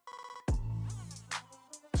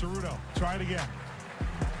Ceruto, try it again.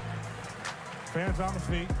 Fans on the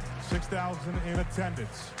feet, 6,000 in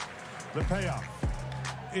attendance. The payoff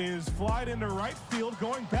is flied into right field,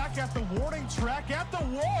 going back at the warning track, at the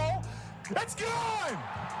wall. It's gone!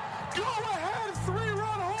 Go ahead, 3-run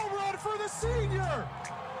home run for the senior.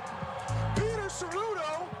 Peter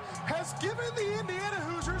Ceruto has given the Indiana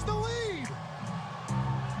Hoosiers the lead.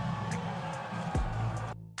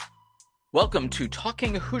 Welcome to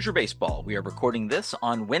Talking Hoosier Baseball. We are recording this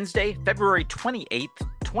on Wednesday, February 28th,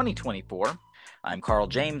 2024. I'm Carl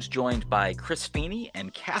James, joined by Chris Feeney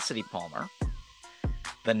and Cassidy Palmer.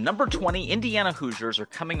 The number 20 Indiana Hoosiers are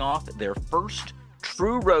coming off their first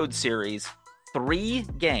true road series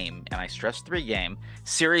 3-game, and I stress 3-game,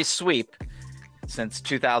 series sweep since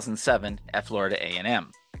 2007 at Florida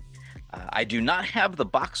A&M. I do not have the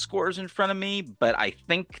box scores in front of me, but I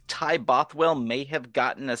think Ty Bothwell may have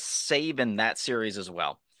gotten a save in that series as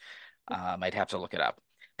well. Might have to look it up.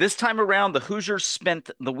 This time around, the Hoosiers spent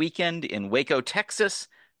the weekend in Waco, Texas,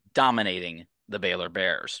 dominating the Baylor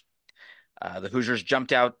Bears. The Hoosiers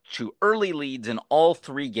jumped out to early leads in all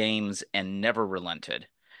 3 games and never relented.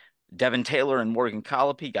 Devin Taylor and Morgan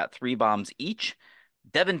Colopy got 3 bombs each.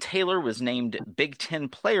 Devin Taylor was named Big Ten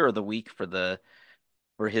Player of the Week for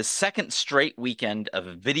his second straight weekend of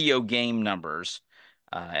video game numbers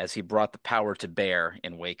as he brought the power to bear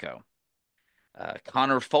in Waco.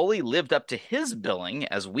 Connor Foley lived up to his billing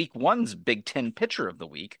as Week 1's Big Ten Pitcher of the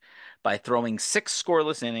Week by throwing 6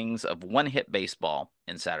 scoreless innings of one-hit baseball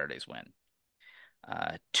in Saturday's win.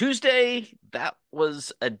 Tuesday, that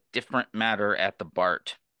was a different matter at the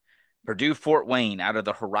Bart. Purdue Fort Wayne out of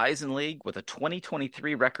the Horizon League with a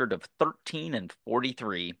 2023 record of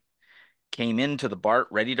 13-43 came into the Bart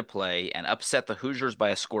ready to play and upset the Hoosiers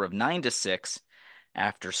by a score of 9-6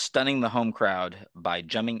 after stunning the home crowd by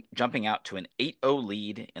jumping out to an 8-0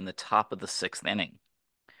 lead in the top of the 6th inning.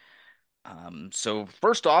 So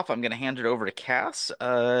first off, I'm going to hand it over to Cass.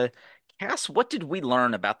 Cass, what did we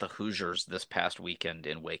learn about the Hoosiers this past weekend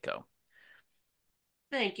in Waco?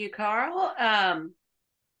 Thank you, Carl.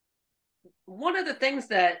 One of the things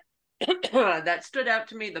that that stood out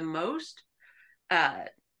to me the most,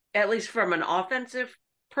 at least from an offensive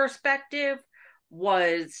perspective,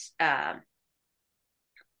 was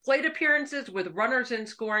plate appearances with runners in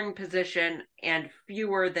scoring position and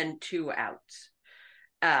fewer than 2 outs.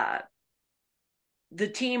 The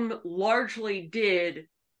team largely did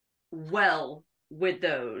well with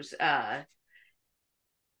those,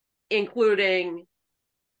 including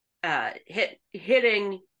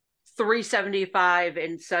hitting 375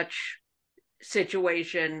 in such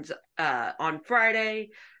situations on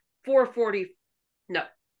Friday,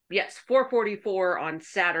 444 on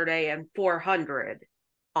Saturday, and 400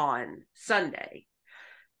 on Sunday.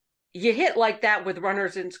 You hit like that with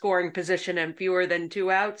runners in scoring position and fewer than 2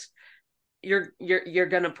 outs, you're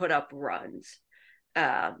going to put up runs.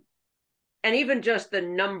 And even just the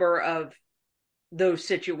number of those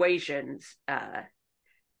situations,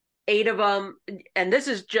 8 of them, and this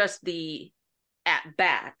is just the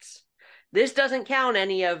at-bats. This doesn't count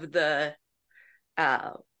any of the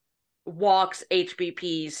walks,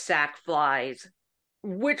 HBPs, sac flies,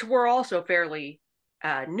 which were also fairly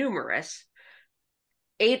numerous.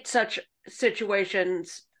 8 such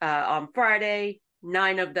situations on Friday,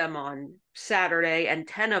 9 of them on Saturday, and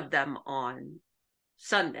 10 of them on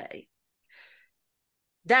Sunday.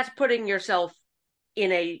 That's putting yourself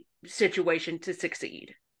in a situation to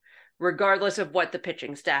succeed, regardless of what the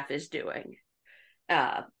pitching staff is doing.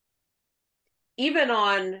 Even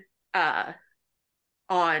on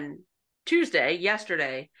Tuesday,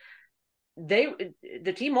 yesterday,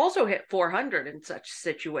 the team also hit 400 in such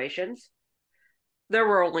situations. There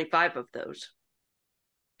were only 5 of those.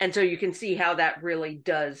 And so you can see how that really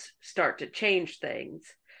does start to change things.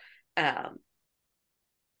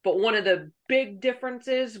 But one of the big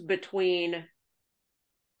differences between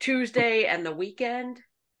Tuesday and the weekend,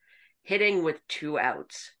 hitting with 2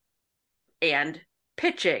 outs and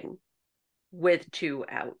pitching with 2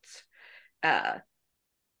 outs.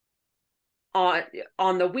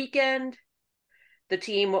 On the weekend, the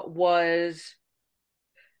team was,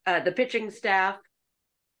 the pitching staff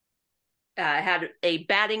had a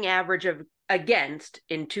batting average of against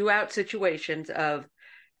in 2-out situations of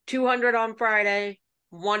 200 on Friday,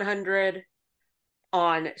 100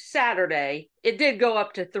 on Saturday. It did go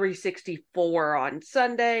up to 364 on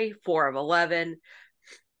Sunday, 4 of 11,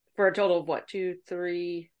 for a total of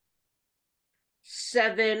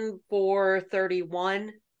 7 for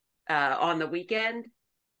 31 on the weekend.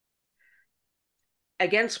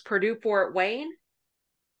 Against Purdue Fort Wayne,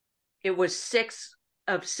 it was 6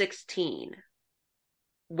 of 16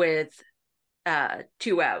 with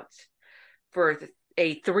two outs for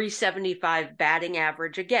a 375 batting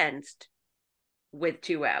average against with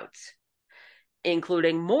two outs,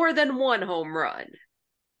 including more than one home run.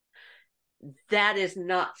 That is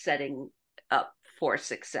not setting up for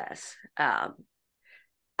success.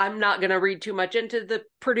 I'm not going to read too much into the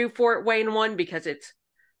Purdue Fort Wayne one because it's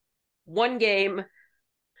one game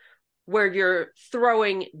where you're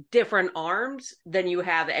throwing different arms than you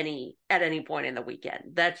have at any point in the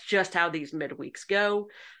weekend. That's just how these midweeks go.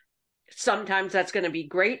 Sometimes that's going to be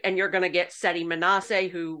great, and you're going to get Seti Manasseh,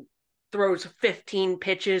 who throws 15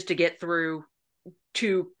 pitches to get through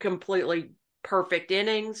two completely perfect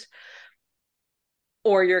innings,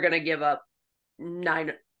 or you're going to give up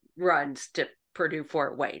 9 runs to Purdue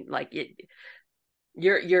Fort Wayne.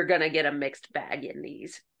 You're going to get a mixed bag in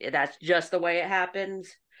these. That's just the way it happens.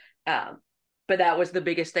 But that was the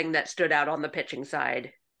biggest thing that stood out on the pitching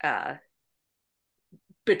side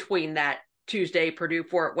between that Tuesday Purdue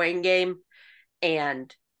Fort Wayne game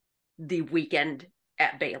and the weekend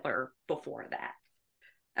at Baylor before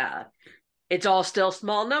that. It's all still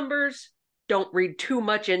small numbers. Don't read too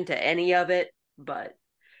much into any of it, but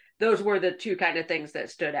those were the two kind of things that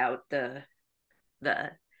stood out. The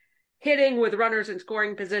hitting with runners in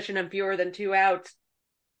scoring position and fewer than two outs,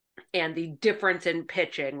 and the difference in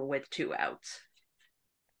pitching with two outs.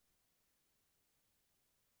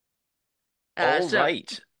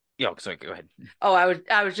 Right. Yeah, sorry, go ahead. Oh,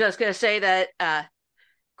 I was just gonna say that,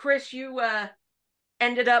 Chris, you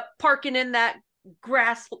ended up parking in that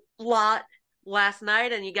grass lot last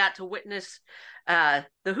night, and you got to witness the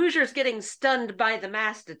Hoosiers getting stunned by the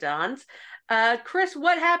Mastodons. Chris,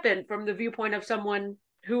 what happened from the viewpoint of someone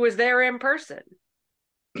who was there in person?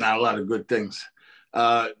 Not a lot of good things.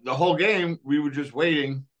 The whole game, we were just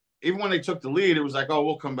waiting. Even when they took the lead, it was like, oh,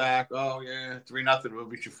 we'll come back. Oh, yeah, 3-0. We'll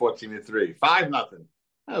beat you 14-3. 5-0.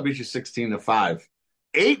 I'll beat you 16-5.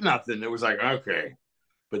 8-0. It was like, okay.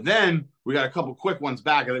 But then we got a couple quick ones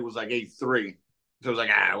back, and it was like 8-3. So it was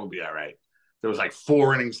like, we'll be all right. There was like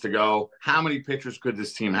 4 innings to go. How many pitchers could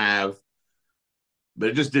this team have? But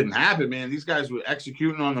it just didn't happen, man. These guys were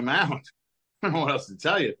executing on the mound. I don't know what else to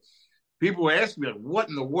tell you. People were asking me, like, what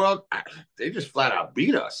in the world? They just flat out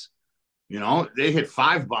beat us. You know, they hit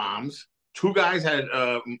 5 bombs. 2 guys had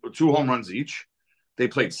 2 home runs each. They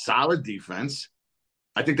played solid defense.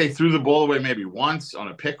 I think they threw the ball away maybe once on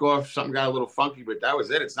a pickoff. Something got a little funky, but that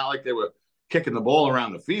was it. It's not like they were kicking the ball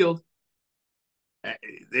around the field.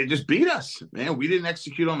 They just beat us, man. We didn't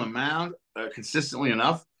execute on the mound consistently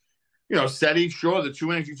enough. You know, Seti, sure, the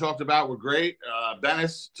 2 innings you talked about were great.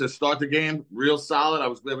 Bennis to start the game, real solid. I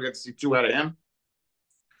was glad we got to see 2 out of him.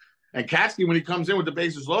 And Katsky, when he comes in with the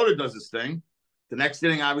bases loaded, does his thing. The next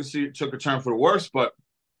inning, obviously, it took a turn for the worse, but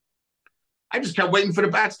I just kept waiting for the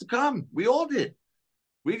bats to come. We all did.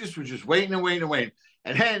 We just were just waiting and waiting and waiting.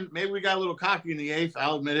 And then maybe we got a little cocky in the 8th,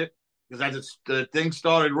 I'll admit it, because as the thing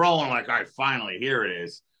started rolling, I'm like, all right, finally, here it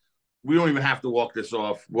is. We don't even have to walk this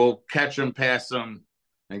off. We'll catch them, pass them,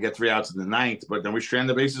 and get 3 outs in the 9th, but then we strand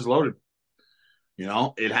the bases loaded. You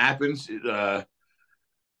know, it happens. It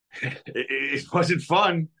wasn't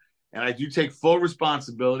fun, and I do take full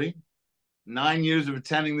responsibility. 9 years of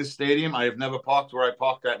attending this stadium, I have never parked where I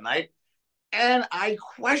parked that night, and I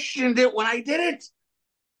questioned it when I did it.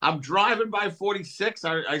 I'm driving by 46.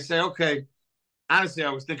 I say, okay, honestly, I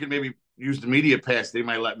was thinking maybe use the media pass. They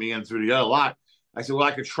might let me in through the other lot. I said, well,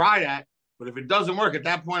 I could try that, but if it doesn't work, at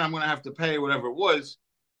that point, I'm going to have to pay whatever it was.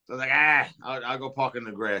 So I was like, I'll go park in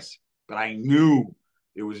the grass. But I knew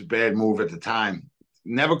it was a bad move at the time.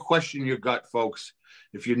 Never question your gut, folks.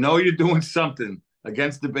 If you know you're doing something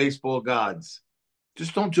against the baseball gods,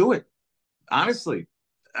 just don't do it. Honestly,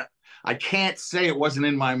 I can't say it wasn't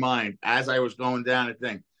in my mind as I was going down the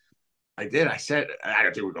thing. I did. I said, I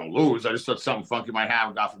don't think we're going to lose. I just thought something funky might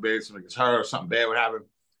happen. God forbid, something gets hurt or something bad would happen.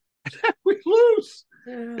 We lose.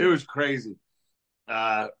 It was crazy.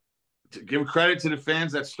 To give credit to the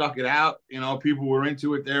fans that stuck it out. You know, people were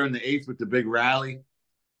into it there in the 8th with the big rally.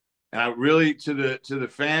 And really, to the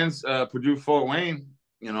fans, Purdue Fort Wayne,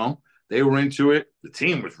 you know, they were into it. The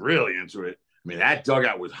team was really into it. I mean, that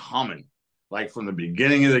dugout was humming, like from the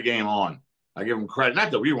beginning of the game on. I give them credit.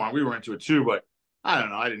 Not that we were into it too, but I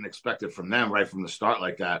don't know. I didn't expect it from them right from the start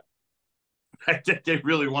like that. I think they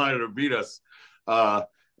really wanted to beat us. And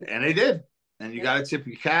they did. And you got to tip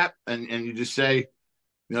your cap and you just say,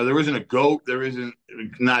 you know, there isn't a GOAT. There isn't,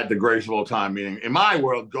 not the greatest of all time, meaning in my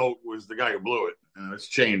world, GOAT was the guy who blew it. And it's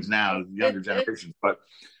changed now, younger generations. But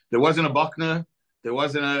there wasn't a Buckner. There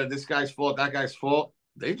wasn't a this guy's fault, that guy's fault.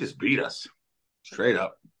 They just beat us straight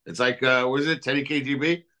up. It's like, what is it, Teddy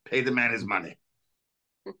KGB? Pay the man his money.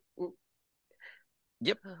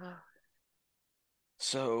 Yep.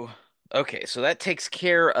 So, okay, so that takes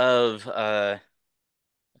care of that.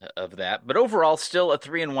 But overall, still a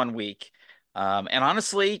 3-1 week. And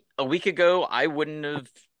honestly, a week ago, I wouldn't have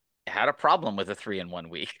had a problem with a 3-1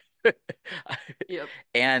 week. Yep.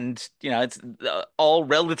 And, it's all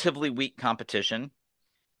relatively weak competition.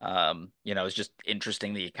 It's just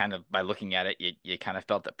interesting that you kind of, by looking at it, you kind of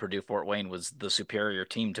felt that Purdue Fort Wayne was the superior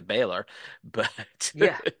team to Baylor. But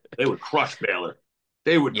Yeah. They would crush Baylor.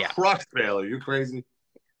 They would yeah, crush Baylor. You crazy?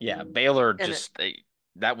 yeah, Baylor And it, just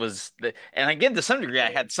that was and again, to some degree, I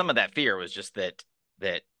had some of that fear was just that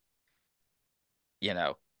you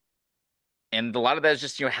know, and a lot of that is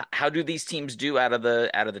just how do these teams do out of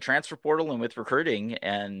the transfer portal and with recruiting,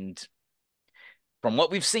 and from what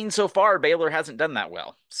we've seen so far, Baylor hasn't done that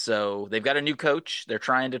well. So they've got a new coach. They're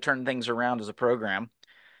trying to turn things around as a program.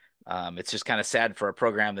 It's just kind of sad for a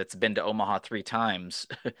program that's been to Omaha 3 times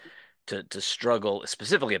to struggle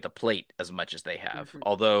specifically at the plate as much as they have. mhm.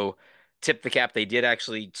 Although, tip the cap, they did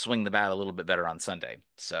actually swing the bat a little bit better on Sunday.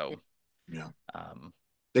 So, Yeah. um,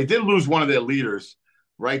 They did lose one of their leaders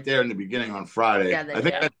right there in the beginning on Friday. Yeah, they I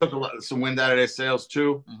think did. that took some wind out of their sails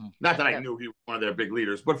too. mhm. Not that I Yep. knew he was one of their big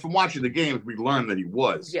leaders, but from watching the games, we learned that he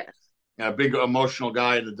was. Yes. A big emotional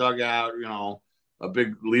guy in the dugout, a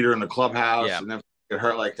big leader in the clubhouse, Yeah. and never get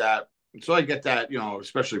hurt like that. So I get that,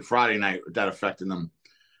 especially Friday night, that affecting them.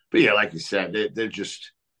 But yeah, like you said, they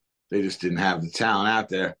just didn't have the talent out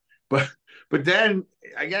there. But then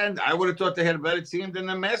again, I would have thought they had a better team than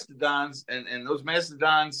the Mastodons, and those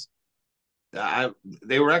Mastodons,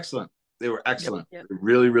 they were excellent. They were excellent. Yep. They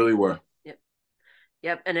really, really were.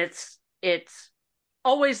 Yep. And it's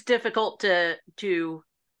always difficult to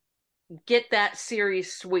get that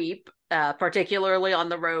series sweep, particularly on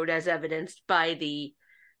the road, as evidenced by the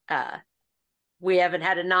we haven't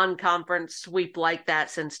had a non-conference sweep like that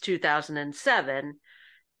since 2007.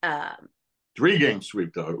 3-game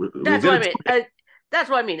sweep though. That's what I mean. That's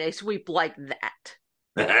what I mean. A sweep like that,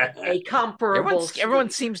 a comparable. Everyone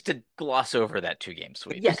sweep. seems to gloss over that 2-game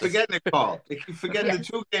sweep. Yes. Forgetting it, Paul. They keep forgetting Yes.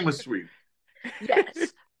 the 2-game sweep.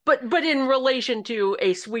 Yes, but in relation to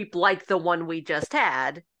a sweep like the one we just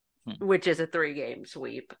had, which is a 3-game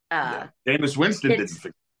sweep. Jameis Winston didn't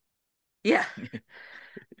forget. Yeah,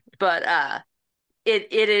 but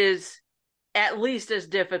it is at least as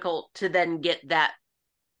difficult to then get that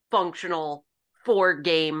functional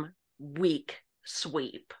 4-game week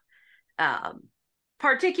sweep.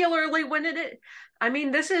 Particularly when I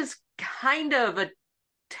mean, this is kind of a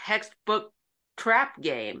textbook trap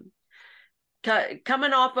game.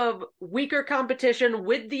 Coming off of weaker competition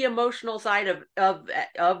with the emotional side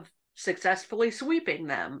of successfully sweeping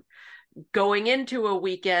them, going into a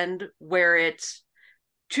weekend where it's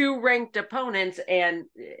 2 ranked opponents and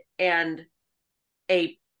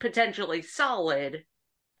a potentially solid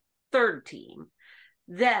third team,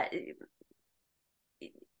 that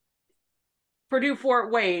Purdue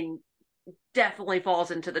Fort Wayne definitely falls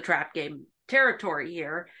into the trap game territory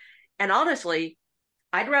here. And honestly,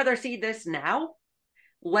 I'd rather see this now,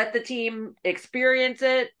 let the team experience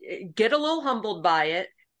it, get a little humbled by it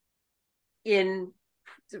in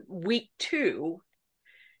week 2,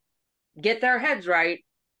 get their heads right,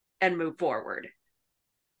 and move forward.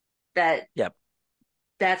 Yep.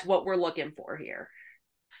 That's what we're looking for here.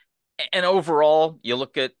 And overall, you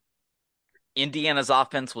look at Indiana's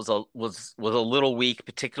offense was a little weak,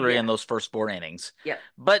 particularly in those first 4 innings. Yep.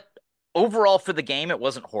 But overall for the game, it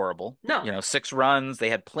wasn't horrible. No. 6 runs. They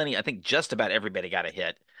had plenty. I think just about everybody got a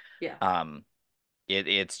hit. Yeah.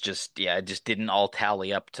 It just didn't all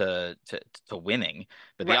tally up to winning.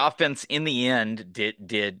 But Right. the offense in the end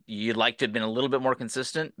did you'd like to have been a little bit more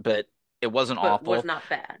consistent, but it wasn't awful. Was not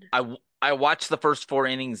bad. I watched the first 4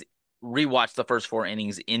 innings, rewatched the first 4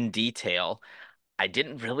 innings in detail. I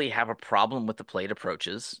didn't really have a problem with the plate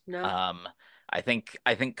approaches. No. I think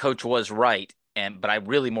Coach was right, but I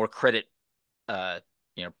really more credit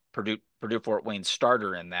Purdue Fort Wayne's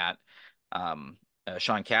starter in that,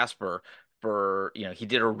 Sean Casper, for he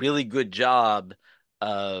did a really good job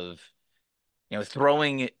of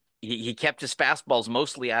throwing. He kept his fastballs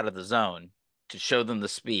mostly out of the zone to show them the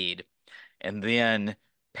speed, and then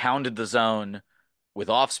pounded the zone with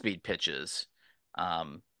off-speed pitches.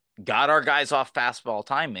 Got our guys off fastball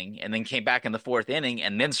timing, and then came back in the 4th inning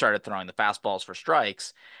and then started throwing the fastballs for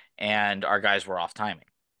strikes, and our guys were off timing.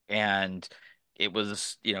 And it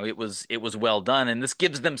was well done, and this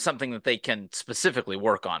gives them something that they can specifically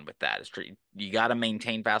work on with that. You got to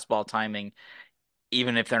maintain fastball timing,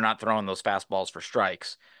 even if they're not throwing those fastballs for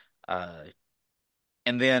strikes. And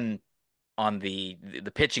then on the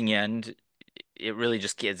pitching end, it really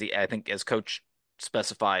just gives I think, as Coach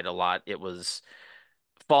specified a lot, it was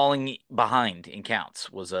falling behind in counts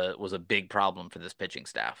was a big problem for this pitching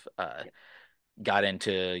staff. Got into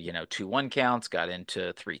 2-1 counts, got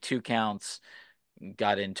into 3-2 counts,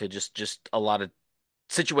 got into just a lot of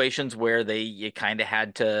situations where you kind of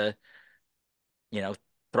had to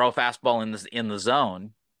throw a fastball in the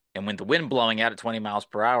zone, and when the wind blowing out at 20 miles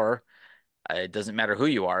per hour, it doesn't matter who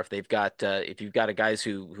you are. If you've got a guys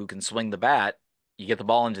who can swing the bat, you get the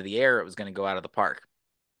ball into the air, it was going to go out of the park.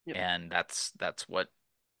 Yep. And that's what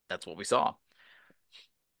we saw.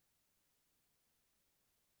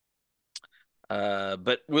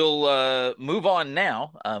 But we'll move on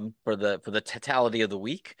now for the totality of the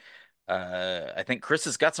week. I think Chris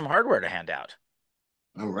has got some hardware to hand out.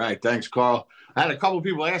 All right. Thanks, Carl. I had a couple of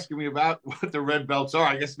people asking me about what the red belts are.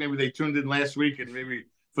 I guess maybe they tuned in last week and maybe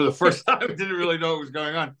for the first time didn't really know what was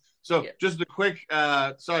going on. So just a quick,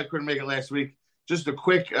 sorry I couldn't make it last week. Just a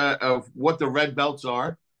quick of what the red belts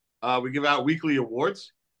are. We give out weekly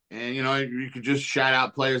awards, and you could just shout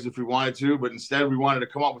out players if we wanted to, but instead we wanted to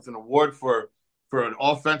come up with an award for an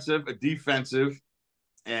offensive, a defensive,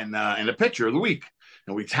 and a pitcher of the week.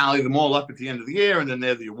 And we tally them all up at the end of the year, and then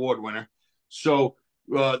they're the award winner. So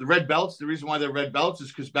the red belts, the reason why they're red belts is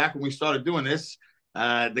because back when we started doing this,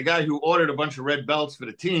 the guy who ordered a bunch of red belts for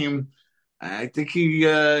the team, I think he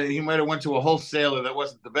might have went to a wholesaler that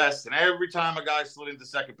wasn't the best. And every time a guy slid into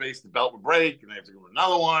second base, the belt would break, and they have to go with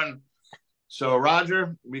another one. So,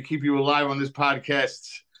 Roger, we keep you alive on this podcast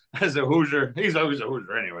as a Hoosier. He's always a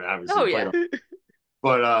Hoosier anyway, obviously. Oh, yeah.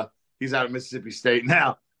 But he's out of Mississippi State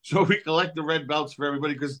now. So we collect the red belts for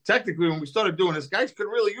everybody because technically when we started doing this, guys could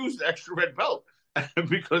really use the extra red belt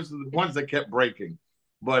because of the ones that kept breaking.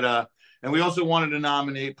 But and we also wanted to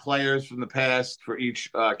nominate players from the past for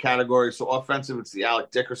each category. So offensive, it's the Alec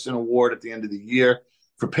Dickerson Award at the end of the year.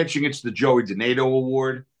 For pitching, it's the Joey Donato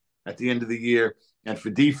Award at the end of the year. And for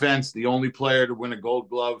defense, the only player to win a Gold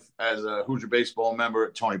Glove as a Hoosier baseball member,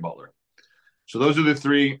 Tony Butler. So those are the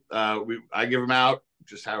three. I give them out,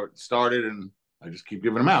 just how it started, and I just keep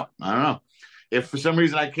giving them out. I don't know. If for some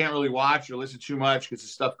reason I can't really watch or listen too much because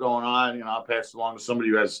there's stuff going on, I'll pass it along to somebody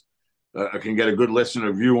who has can get a good listen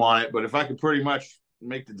or view on it. But if I could pretty much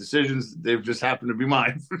make the decisions, they've just happened to be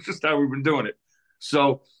mine. It's just how we've been doing it.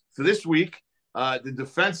 So for this week, the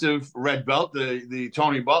defensive red belt, the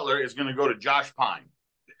Tony Butler, is going to go to Josh Pine.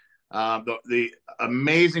 The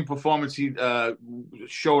amazing performance he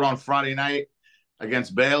showed on Friday night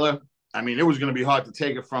against Baylor. I mean, it was going to be hard to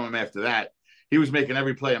take it from him after that. He was making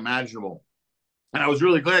every play imaginable. And I was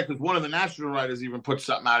really glad because one of the national writers even put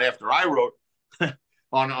something out after I wrote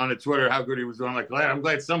on the Twitter how good he was doing. I'm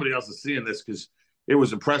glad somebody else is seeing this because it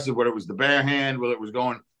was impressive, whether it was the bare hand, whether it was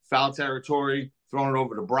going foul territory, throwing it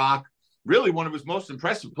over to Brock. Really, one of his most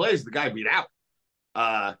impressive plays, the guy beat out.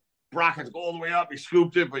 Brock had to go all the way up. He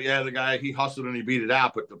scooped it, but the guy, he hustled and he beat it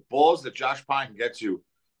out. But the balls that Josh Pine can get you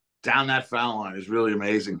down that foul line is really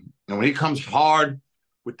amazing. And when he comes hard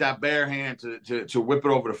with that bare hand to whip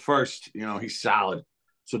it over to first, he's solid.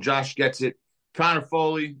 So Josh gets it. Connor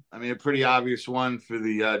Foley, I mean, a pretty obvious one for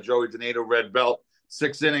the Joey Donato red belt.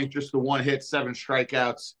 6 innings, just the 1 hit, 7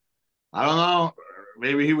 strikeouts. I don't know.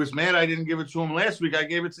 Maybe he was mad I didn't give it to him last week. I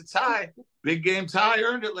gave it to Ty. Big game Ty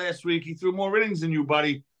earned it last week. He threw more innings than you,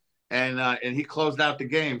 buddy. And he closed out the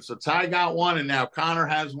game. So Ty got one, and now Connor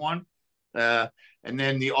has one. And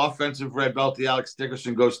then the offensive red belt, the Alex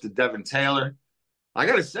Dickerson, goes to Devin Taylor. I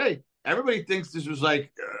got to say, everybody thinks this was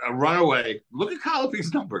like a runaway. Look at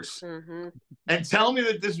Colopy's numbers and tell me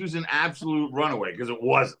that this was an absolute runaway because it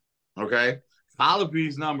wasn't, okay?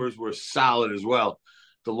 Colopy's numbers were solid as well.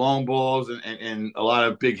 The long balls and a lot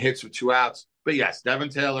of big hits with 2 outs. But yes, Devin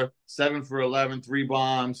Taylor, 7 for 11, 3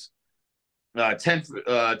 bombs, 10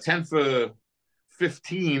 for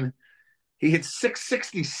 15. He hit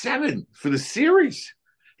 667 for the series.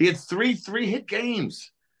 He had 3 3-hit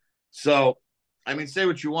games. So, I mean, say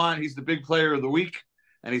what you want. He's the big player of the week,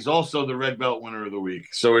 and he's also the red belt winner of the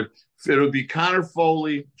week. So it'll be Connor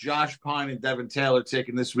Foley, Josh Pine, and Devin Taylor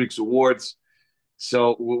taking this week's awards.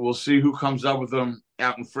 So we'll see who comes up with them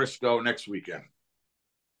out in Frisco next weekend.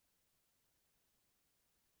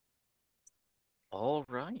 All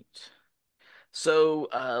right.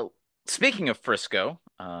 So speaking of Frisco,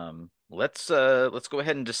 let's go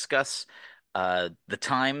ahead and discuss the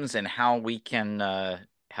times and how we can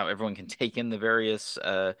how everyone can take in the various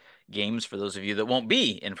games for those of you that won't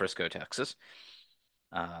be in Frisco, Texas,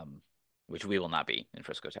 which we will not be in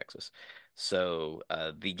Frisco, Texas. So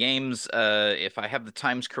the games, if I have the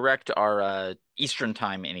times correct, are Eastern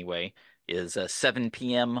time anyway, is 7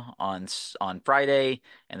 p.m. on Friday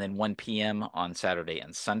and then 1 p.m. on Saturday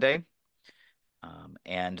and Sunday.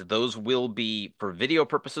 And those will be, for video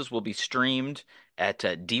purposes, will be streamed at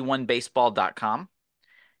d1baseball.com.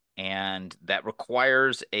 And that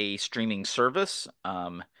requires a streaming service,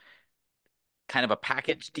 kind of a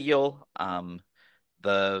package deal.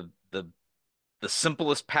 The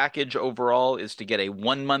simplest package overall is to get a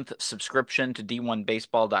 1 month subscription to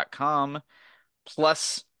d1baseball.com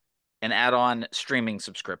plus an add-on streaming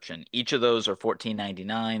subscription. Each of those are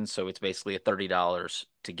 $14.99, so it's basically $30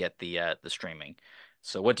 to get the streaming.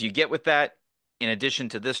 So what do you get with that? In addition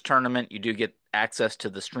to this tournament, you do get access to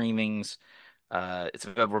the streamings. It's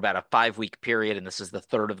over about a 5-week period, and this is the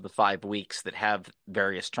third of the 5 weeks that have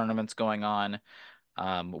various tournaments going on.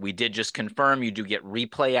 We did just confirm you do get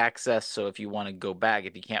replay access, so if you want to go back,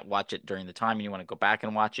 if you can't watch it during the time and you want to go back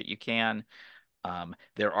and watch it, you can.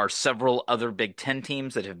 There are several other Big Ten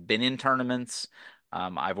teams that have been in tournaments.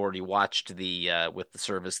 I've already watched with the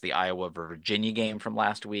service the Iowa-Virginia game from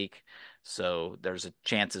last week, so there's a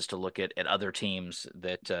chances to look at other teams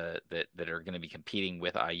that are going to be competing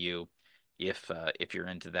with IU if you're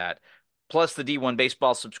into that. Plus the D1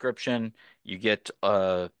 baseball subscription, you get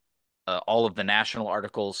all of the national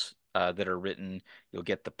articles that are written. You'll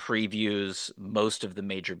get the previews. Most of the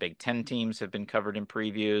major Big Ten teams have been covered in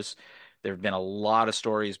previews. There have been a lot of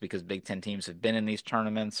stories because Big Ten teams have been in these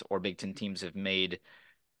tournaments, or Big Ten teams have made,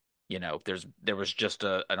 there was just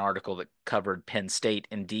an article that covered Penn State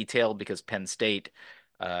in detail because Penn State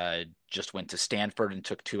just went to Stanford and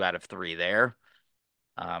took 2 out of 3 there.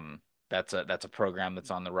 That's a program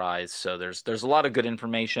that's on the rise. So there's a lot of good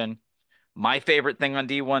information. My favorite thing on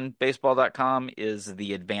d1baseball.com is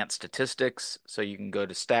the advanced statistics. So you can go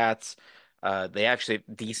to stats. They actually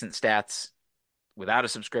have decent stats without a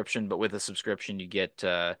subscription, but with a subscription, you get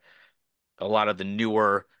a lot of the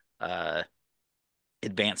newer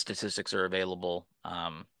advanced statistics are available.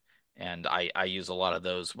 And I use a lot of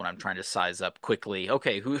those when I'm trying to size up quickly.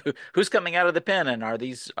 Okay, who's coming out of the pen, and are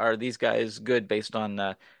these guys good based on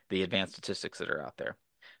the advanced statistics that are out there?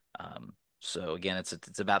 So again,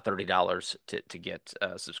 it's about $30 to get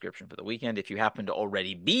a subscription for the weekend. If you happen to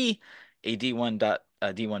already be a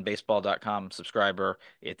d1baseball.com subscriber,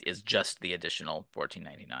 it is just the additional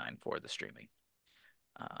 $14.99 for the streaming.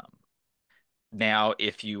 Now,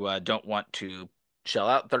 if you don't want to shell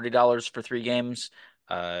out $30 for 3 games,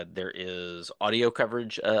 there is audio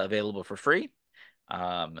coverage available for free.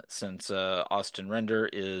 Since Austin Render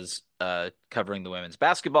is covering the women's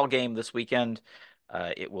basketball game this weekend,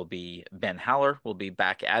 it will be Ben Haller will be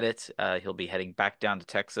back at it. He'll be heading back down to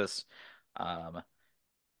Texas.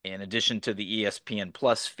 In addition to the ESPN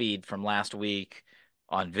Plus feed from last week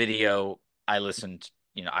on video, I listened.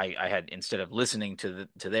 I had, instead of listening to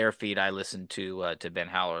their feed, I listened to Ben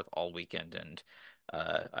Haller all weekend, and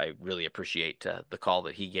I really appreciate the call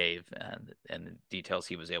that he gave and the details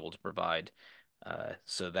he was able to provide.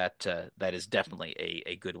 So that is definitely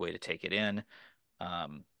a good way to take it in.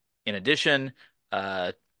 In addition,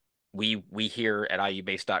 we here at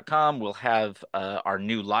iubase.com will have our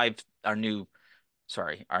new live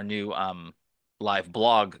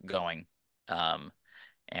blog going.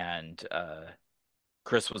 And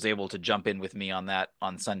Chris was able to jump in with me on that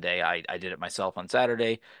on Sunday. I did it myself on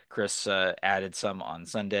Saturday. Chris added some on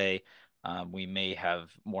Sunday. We may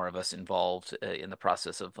have more of us involved in the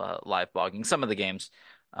process of live blogging some of the games.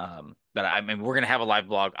 But I mean, we're going to have a live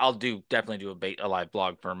blog. I'll definitely do a live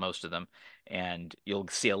blog for most of them. And you'll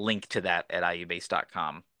see a link to that at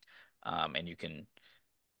iubase.com. And you can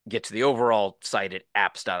get to the overall site at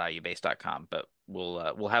apps.iubase.com. But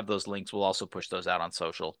we'll have those links. We'll also push those out on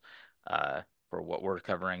social for what we're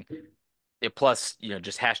covering. Plus,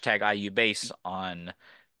 just hashtag iubase on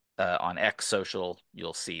X social.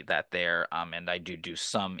 You'll see that there. And I do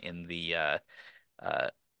some in the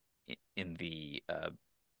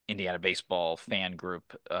Indiana baseball fan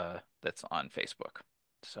group that's on Facebook.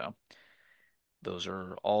 So those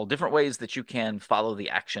are all different ways that you can follow the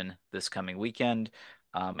action this coming weekend.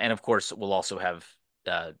 And of course, we'll also have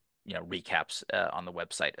recaps on the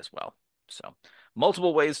website as well. So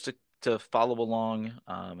multiple ways to follow along.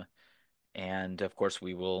 And of course,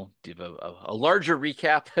 we will do a larger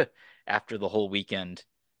recap after the whole weekend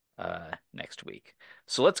next week.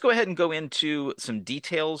 So let's go ahead and go into some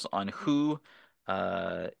details on who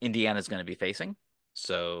Indiana is going to be facing.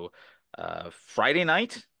 So Friday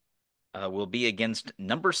night will be against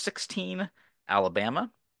number 16 Alabama.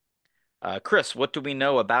 Chris, what do we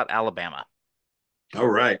know about Alabama? All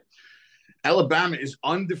right. Alabama is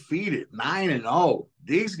undefeated, 9-0.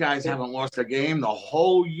 These guys haven't lost a game the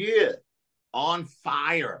whole year. On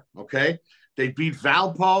fire, okay? They beat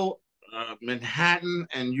Valpo, Manhattan,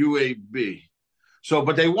 and UAB.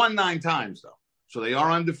 But they won 9 times, though. So they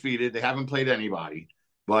are undefeated. They haven't played anybody,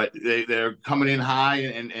 but they're coming in high.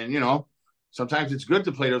 And sometimes it's good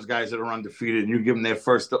to play those guys that are undefeated and you give them their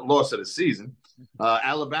first loss of the season.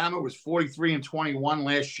 Alabama was 43-21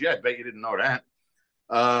 last year. I bet you didn't know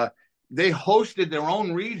that. They hosted their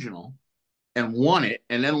own regional and won it,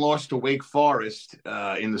 and then lost to Wake Forest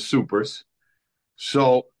in the Supers.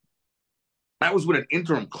 So that was with an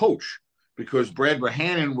interim coach because Brad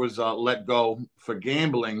Bohannon was let go for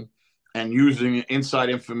gambling and using inside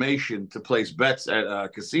information to place bets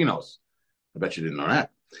at casinos. I bet you didn't know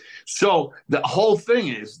that. So the whole thing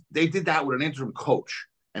is they did that with an interim coach.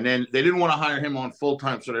 And then they didn't want to hire him on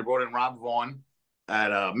full-time, so they brought in Rob Vaughn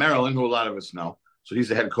at Maryland, who a lot of us know. So he's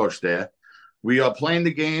the head coach there. We are playing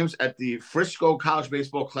the games at the Frisco College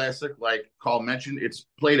Baseball Classic, like Carl mentioned. It's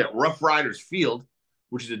played at Rough Riders Field,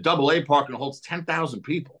 which is a AA park and holds 10,000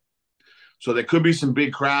 people. So there could be some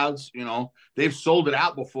big crowds. They've sold it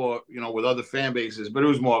out before, with other fan bases, but it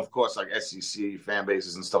was more, of course, like SEC fan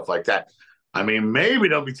bases and stuff like that. I mean, maybe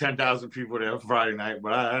there'll be 10,000 people there Friday night,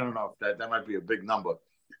 but I don't know if that might be a big number.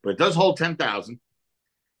 But it does hold 10,000.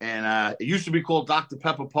 And it used to be called Dr.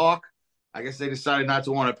 Pepper Park. I guess they decided not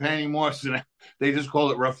to want to pay anymore, so they just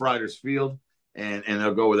call it Rough Riders Field, and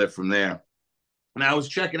they'll go with it from there. And I was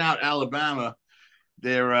checking out Alabama.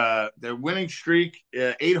 Their winning streak,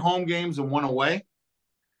 8 home games and 1 away.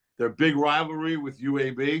 Their big rivalry with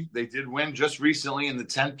UAB. They did win just recently in the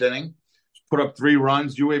 10th inning. Put up 3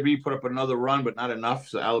 runs. UAB put up another run, but not enough.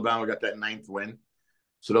 So Alabama got that 9th win.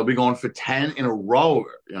 So they'll be going for 10 in a row,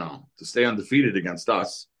 to stay undefeated against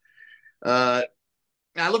us.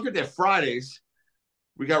 Now, look at their Fridays.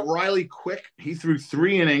 We got Riley Quick. He threw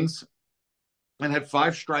 3 innings and had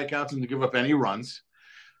 5 strikeouts and to give up any runs.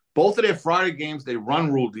 Both of their Friday games, they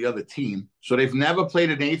run ruled the other team. So they've never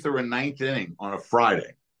played an 8th or a 9th inning on a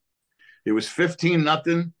Friday. It was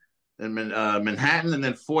 15-0 in Manhattan and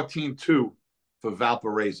then 14-2 for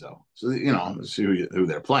Valparaiso. So, let's see who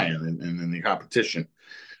they're playing in the competition.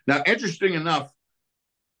 Now, interesting enough,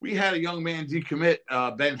 we had a young man decommit,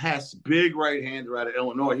 Ben Hess, big right-hander out of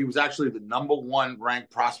Illinois. He was actually the number 1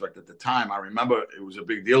 ranked prospect at the time. I remember it was a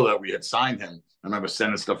big deal that we had signed him. I remember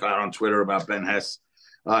sending stuff out on Twitter about Ben Hess.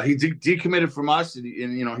 He decommitted from us, and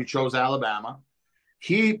he chose Alabama.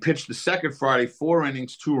 He pitched the second Friday, 4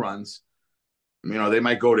 innings, 2 runs. They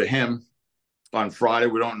might go to him on Friday.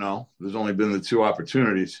 We don't know. There's only been the 2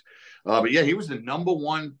 opportunities. But, yeah, he was the number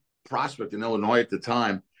 1 prospect in Illinois at the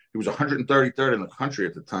time. He was 133rd in the country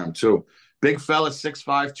at the time, too. Big fella,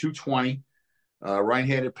 6'5", 220,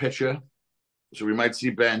 right-handed pitcher. So we might see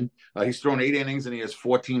Ben. He's thrown 8 innings, and he has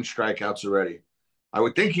 14 strikeouts already. I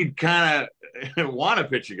would think he'd kind of want to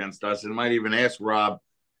pitch against us and might even ask Rob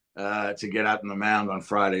to get out on the mound on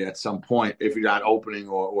Friday at some point, if he's not opening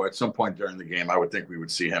or at some point during the game. I would think we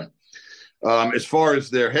would see him. As far as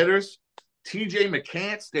their hitters, TJ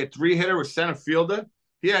McCants, their 3-hitter with center fielder,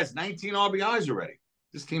 he has 19 RBIs already.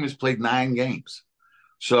 This team has played 9 games.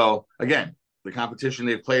 So, again, the competition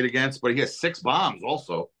they've played against, but he has 6 bombs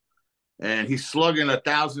also. And he's slugging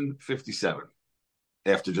 1,057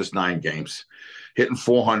 after just 9 games, hitting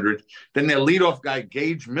 400. Then their leadoff guy,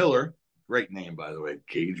 Gage Miller, great name, by the way,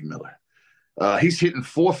 Gage Miller. He's hitting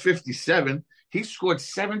 457. He scored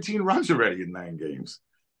 17 runs already in 9 games.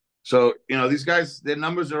 So, these guys, their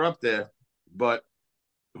numbers are up there, but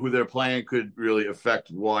who they're playing could really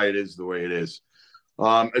affect why it is the way it is.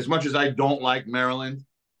 As much as I don't like Maryland,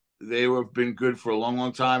 they have been good for a long,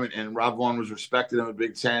 long time, and Rob Vaughn was respected in the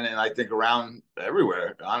Big Ten, and I think around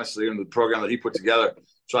everywhere, honestly, in the program that he put together.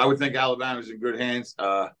 So I would think Alabama's in good hands.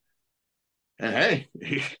 And hey,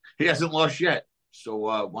 he hasn't lost yet.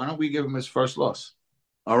 So why don't we give him his first loss?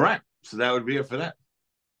 All right. So that would be it for that.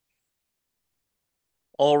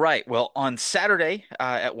 All right. Well, on Saturday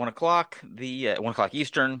at 1 o'clock, 1 o'clock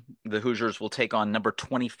Eastern, the Hoosiers will take on number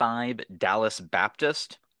 25 Dallas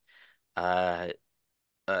Baptist.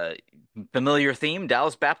 Familiar theme.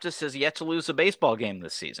 Dallas Baptist has yet to lose a baseball game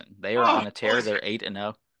this season. They are on a tear. They're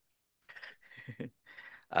 8-0.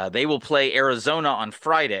 They will play Arizona on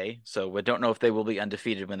Friday, so we don't know if they will be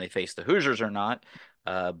undefeated when they face the Hoosiers or not.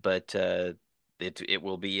 But it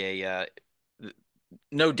will be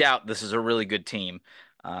no doubt this is a really good team.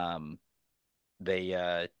 It's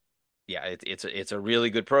a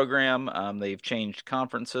really good program. They've changed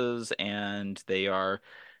conferences and they are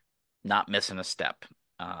not missing a step.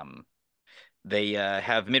 They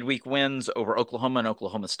have midweek wins over Oklahoma and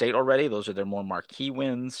Oklahoma State already. Those are their more marquee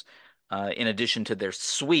wins, in addition to their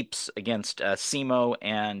sweeps against SEMO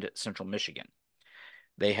and Central Michigan.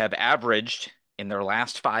 They have averaged, in their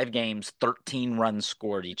last 5 games, 13 runs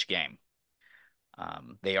scored each game.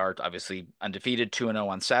 They are obviously undefeated, 2-0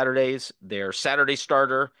 on Saturdays. Their Saturday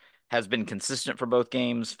starter has been consistent for both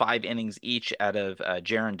games, 5 innings each out of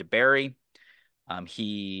Jaron DeBerry.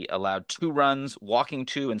 He allowed 2 runs, walking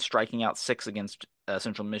 2 and striking out 6 against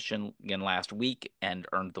Central Michigan last week and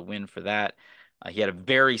earned the win for that. He had a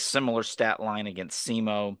very similar stat line against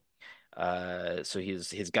SEMO. So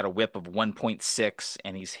he's got a whip of 1.6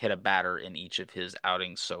 and he's hit a batter in each of his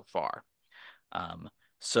outings so far.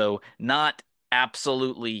 So not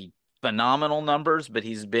absolutely phenomenal numbers, but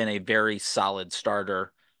he's been a very solid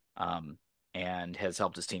starter, and has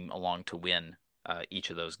helped his team along to win each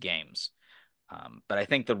of those games. But I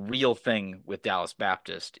think the real thing with Dallas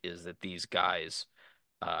Baptist is that these guys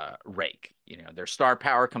rake. Their star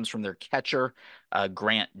power comes from their catcher,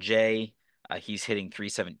 Grant J. He's hitting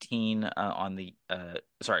 317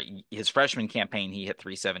 his freshman campaign, he hit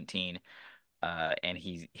 317, and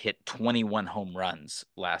he hit 21 home runs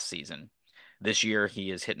last season. This year,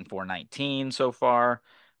 he is hitting 419 so far,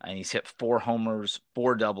 and he's hit 4 homers,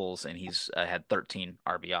 4 doubles, and he's had 13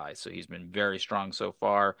 RBIs. So he's been very strong so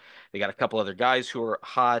far. They got a couple other guys who are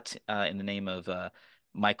hot in the name of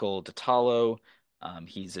Michael Detallo.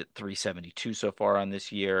 He's at 372 so far on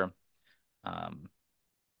this year.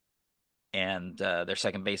 And their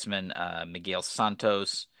second baseman, Miguel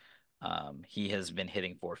Santos, he has been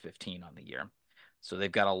hitting 415 on the year. So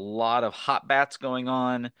they've got a lot of hot bats going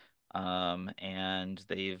on, and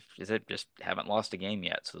they just haven't lost a game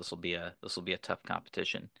yet. So this will be a tough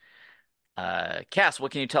competition. Cass,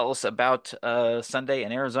 what can you tell us about Sunday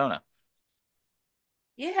in Arizona?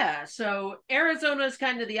 Yeah, so Arizona is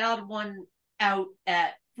kind of the odd one out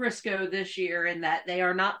at Frisco this year in that they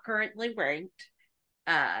are not currently ranked.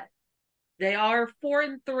 They are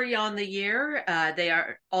 4-3 on the year.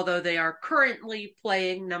 Although they are currently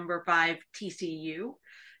playing number 5 TCU.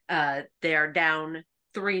 They are down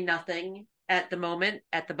 3-0 at the moment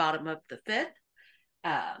at the bottom of the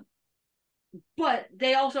 5th. But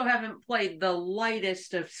they also haven't played the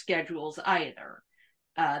lightest of schedules either.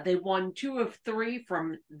 They won 2 of 3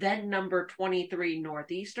 from then number 23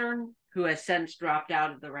 Northeastern, who has since dropped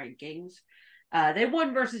out of the rankings. They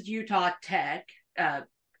won versus Utah Tech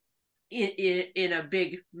in a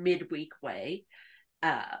big midweek way.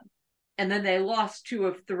 And then they lost 2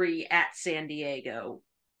 of 3 at San Diego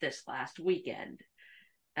this last weekend.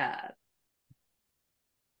 A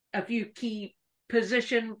few key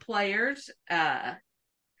position players. I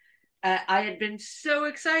had been so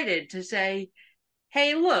excited to say,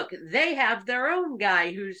 hey, look, they have their own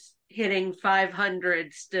guy who's hitting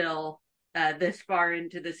 500 still this far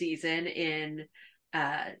into the season in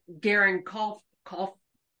Garen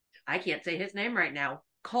I can't say his name right now,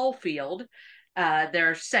 Caulfield,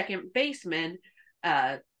 their second baseman,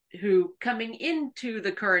 who coming into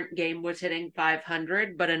the current game was hitting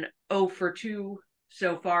 500, but an 0 for 2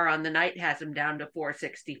 so far on the night has him down to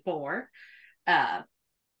 464.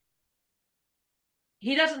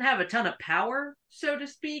 He doesn't have a ton of power, so to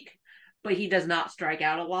speak, but he does not strike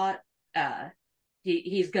out a lot.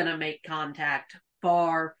 He's going to make contact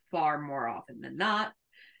far, far more often than not.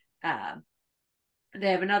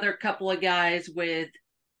 They have another couple of guys with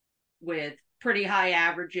pretty high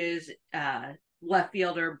averages. Left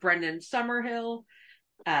fielder Brendan Summerhill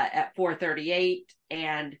at 438,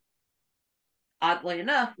 and oddly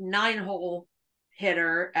enough, 9-hole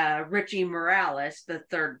hitter Richie Morales, the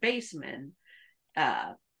third baseman,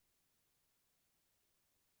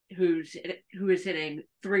 who is hitting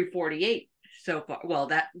 348 so far. Well,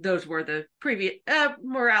 those were the previous.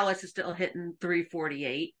 Morales is still hitting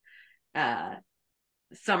 348.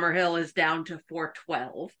 Summerhill is down to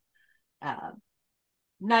 412.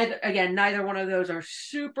 Neither one of those are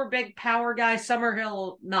super big power guys. Summerhill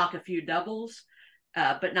will knock a few doubles,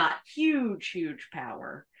 but not huge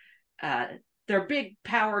power. They're big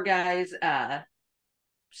power guys.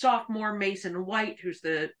 Sophomore Mason White, who's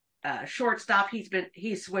the shortstop,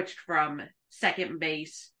 he's switched from second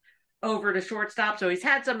base over to shortstop, so he's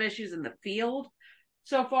had some issues in the field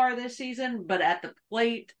so far this season, but at the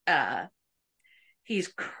plate,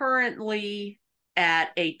 he's currently at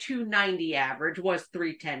a 290 average, was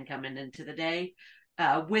 310 coming into the day,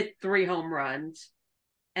 with 3 home runs.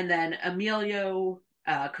 And then Emilio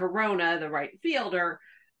Corona, the right fielder,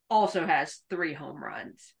 also has 3 home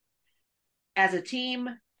runs. As a team,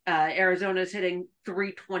 Arizona is hitting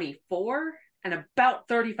 324, and about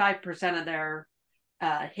 35% of their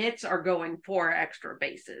hits are going for extra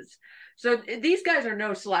bases. So these guys are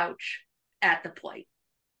no slouch at the plate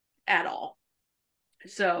at all.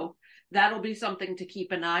 So that'll be something to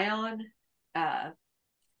keep an eye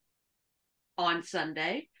on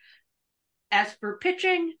Sunday. As for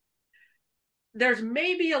pitching, there's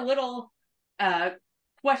maybe a little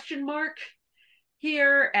question mark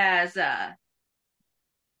here, as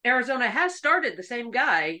Arizona has started the same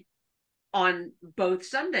guy on both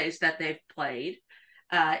Sundays that they've played.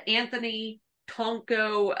 Anthony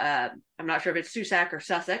Tonko, I'm not sure if it's Susak or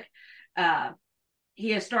Sussex.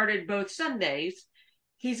 He has started both Sundays.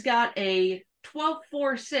 He's got a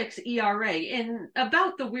 12.46 ERA in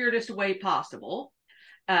about the weirdest way possible.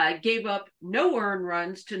 Gave up no earned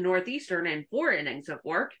runs to Northeastern in 4 innings of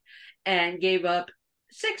work, and gave up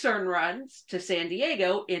 6 earned runs to San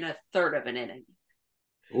Diego in a third of an inning.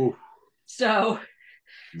 Ooh. So,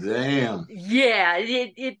 damn. Yeah,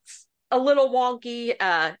 it's a little wonky.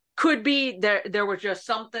 Could be there was just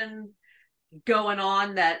something going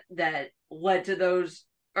on that led to those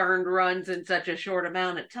earned runs in such a short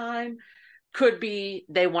amount of time. Could be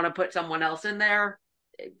they want to put someone else in there.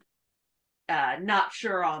 Not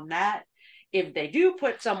sure on that. If they do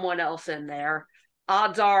put someone else in there,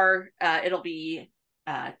 odds are it'll be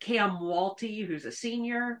Cam Walty, who's a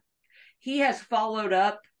senior. He has followed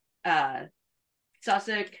up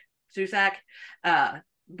Susak,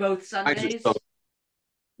 both Sundays.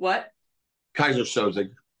 What? Kaiser Sozig.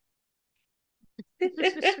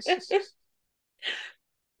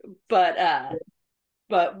 But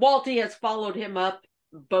Walty has followed him up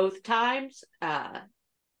both times.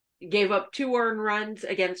 Gave up 2 earned runs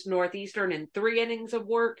against Northeastern in 3 innings of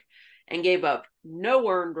work, and gave up no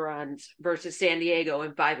earned runs versus San Diego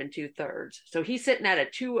in 5 2/3. So he's sitting at a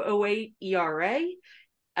 2.08 ERA,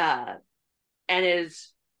 and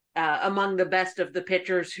is among the best of the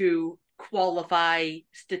pitchers who qualify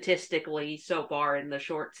statistically so far in the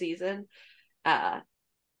short season.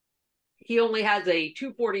 He only has a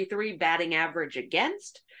 243 batting average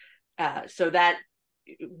against, so that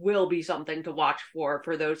will be something to watch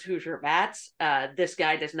for those Hoosier bats. This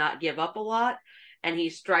guy does not give up a lot, and he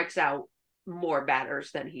strikes out more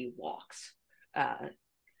batters than he walks.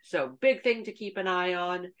 So big thing to keep an eye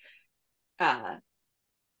on.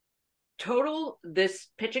 Total, this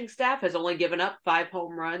pitching staff has only given up 5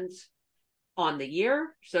 home runs on the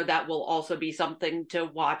year, so that will also be something to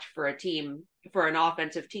watch for an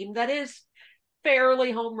offensive team that is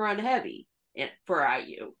fairly home run heavy for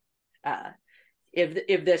IU.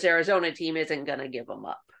 If this Arizona team isn't going to give them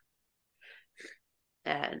up.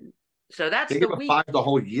 And so that's the week. 5 the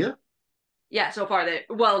whole year? Yeah, so far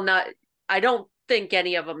I don't think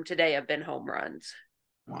any of them today have been home runs.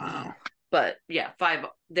 Wow. But yeah, 5,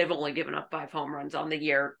 they've only given up 5 home runs on the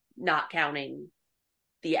year, not counting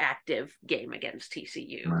the active game against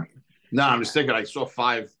TCU. Right. No, I'm just thinking I saw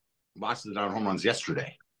 5 Boston home runs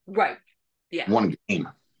yesterday. Right. Yeah. 1 game.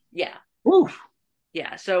 Yeah. Oof.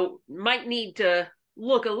 Yeah, so might need to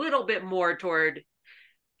look a little bit more toward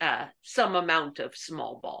some amount of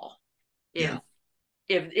small ball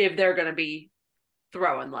if they're going to be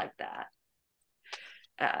throwing like that.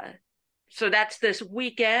 So that's this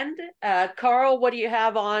weekend. Carl, what do you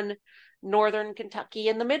have on Northern Kentucky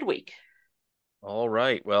in the midweek? All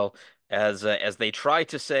right. Well, as they try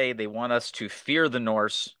to say, they want us to fear the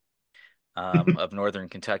Norse of Northern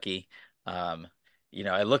Kentucky.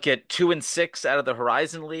 I look at 2-6 out of the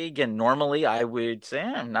Horizon League, and normally I would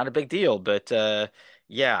say not a big deal, but the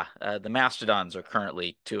Mastodons are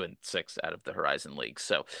currently 2-6 out of the Horizon League,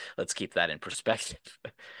 so let's keep that in perspective.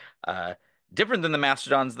 Different than the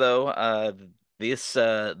Mastodons, though.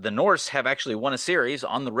 The Norse have actually won a series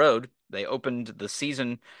on the road. They opened the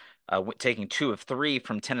season taking 2 of 3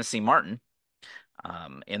 from Tennessee Martin.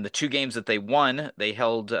 In the 2 games that they won, they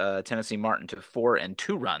held Tennessee Martin to 4 and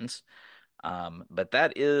 2 runs. But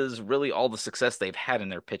that is really all the success they've had in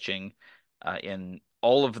their pitching. In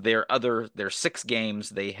all of their 6 games,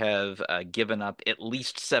 they have given up at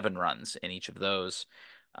least 7 runs in each of those.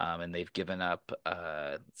 And they've given up,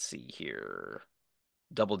 let's see here,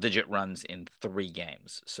 double-digit runs in 3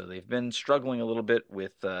 games. So they've been struggling a little bit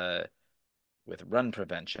with run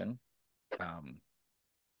prevention.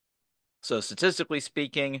 So statistically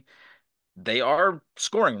speaking, they are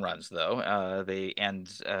scoring runs, though.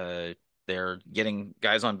 They're getting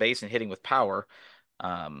guys on base and hitting with power.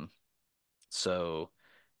 So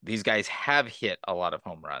these guys have hit a lot of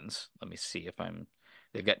home runs. Let me see if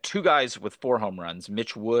they've got 2 guys with 4 home runs.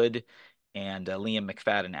 Mitch Wood and Liam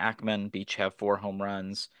McFadden Ackman each have 4 home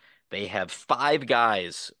runs. They have 5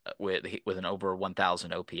 guys with an over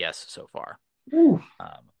 1,000 OPS so far.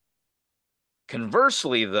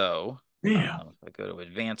 Conversely, though, if I go to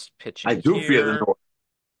advanced pitching, I do fear the North.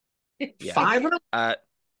 Yeah. 5 of them?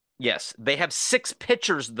 Yes, they have 6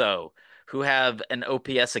 pitchers though who have an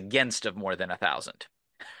OPS against of more than 1,000.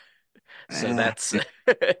 So that's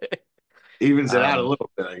evens it out a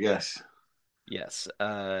little bit, I guess. Yes,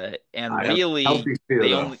 and really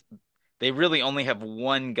they really only have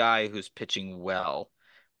one guy who's pitching well.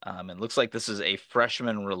 It looks like this is a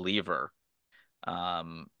freshman reliever,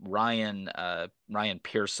 Ryan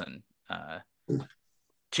Pearson,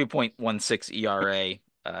 2.16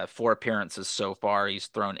 ERA, 4 appearances so far. He's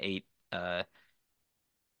thrown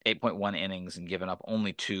 8.1 innings and given up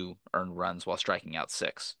only 2 earned runs while striking out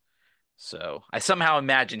 6. So I somehow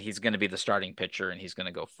imagine he's going to be the starting pitcher and he's going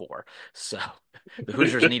to go 4. So the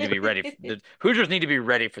Hoosiers need to be ready. The Hoosiers need to be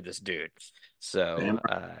ready for this dude. So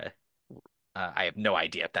I have no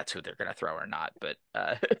idea if that's who they're going to throw or not, but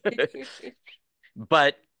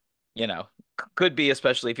could be,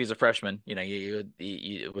 especially if he's a freshman. You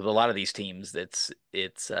with a lot of these teams, they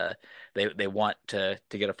want to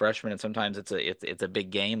get a freshman, and sometimes it's a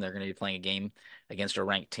big game. They're going to be playing a game against a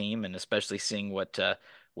ranked team, and especially seeing what the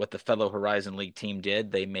fellow Horizon League team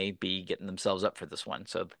did, they may be getting themselves up for this one.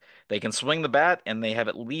 So they can swing the bat, and they have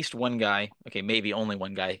at least one guy, okay, maybe only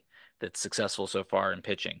one guy that's successful so far in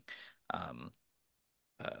pitching.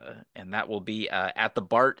 And that will be at the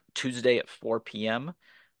Bart Tuesday at 4 p.m.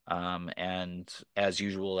 And as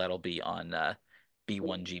usual, that'll be on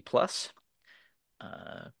B1G Plus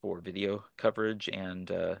for video coverage, and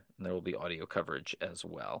there will be audio coverage as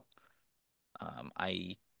well.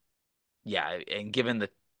 And given the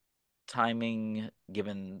timing,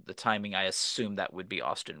 I assume that would be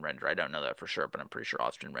Austin Render. I don't know that for sure, but I'm pretty sure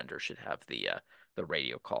Austin Render should have the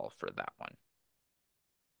radio call for that one.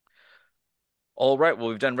 All right, well,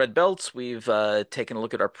 we've done red belts. We've taken a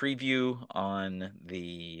look at our preview on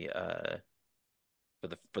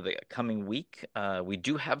for the coming week. We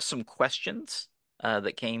do have some questions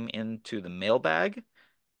that came into the mailbag,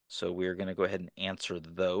 so we're going to go ahead and answer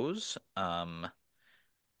those. Let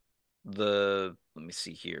me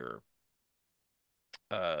see here.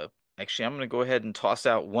 Actually, I'm going to go ahead and toss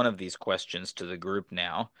out one of these questions to the group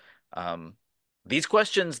now. These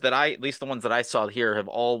questions at least the ones that I saw here,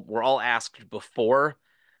 were all asked before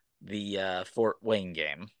the Fort Wayne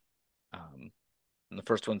game. And the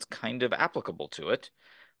first one's kind of applicable to it.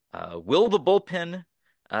 Will the bullpen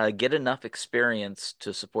get enough experience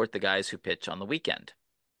to support the guys who pitch on the weekend?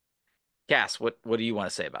 Cass, what do you want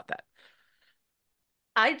to say about that?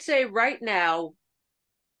 I'd say right now,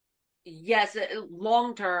 yes,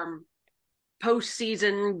 long term,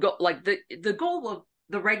 postseason, like the goal of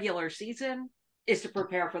the regular season is to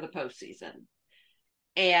prepare for the postseason.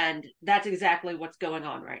 And that's exactly what's going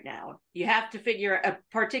on right now. You have to figure,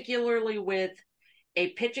 particularly with a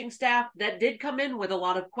pitching staff that did come in with a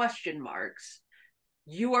lot of question marks,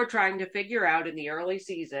 you are trying to figure out in the early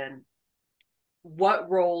season what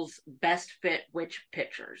roles best fit which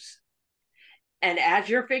pitchers. And as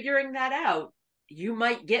you're figuring that out, you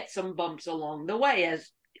might get some bumps along the way as,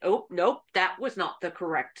 oh, nope, that was not the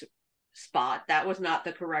correct spot. That was not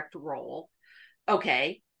the correct role.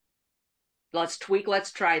 Okay, let's tweak,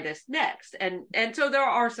 let's try this next. And so there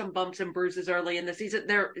are some bumps and bruises early in the season.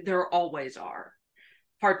 There always are,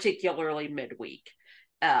 particularly midweek.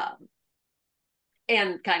 And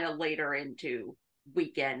kind of later into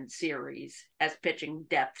weekend series as pitching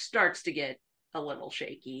depth starts to get a little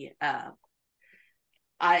shaky.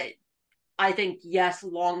 I think, yes,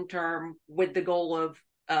 long term with the goal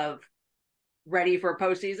of ready for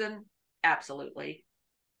postseason, absolutely.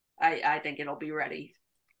 I think it'll be ready.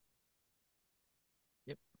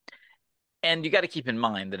 Yep. And you got to keep in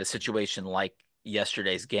mind that a situation like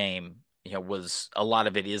yesterday's game, was a lot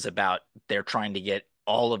of it is about they're trying to get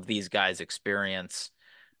all of these guys experience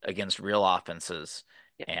against real offenses.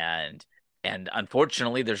 Yep. And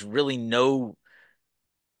unfortunately, there's really no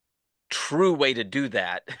true way to do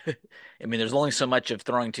that. I mean, there's only so much of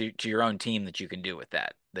throwing to your own team that you can do with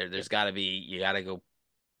that. There's got to be, you got to go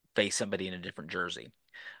face somebody in a different jersey.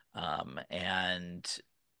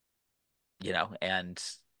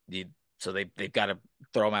 So they've got to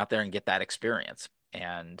throw them out there and get that experience.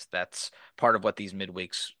 And that's part of what these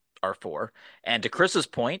midweeks are for. And to Chris's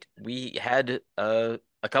point, we had a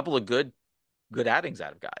couple of good outings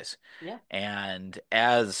out of guys. Yeah. And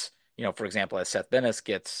as, for example, as Seth Bennis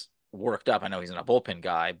gets worked up, I know he's not a bullpen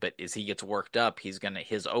guy, but as he gets worked up, his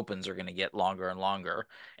opens are gonna get longer and longer,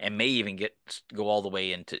 and may even go all the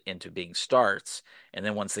way into being starts. And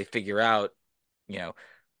then once they figure out,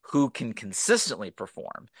 who can consistently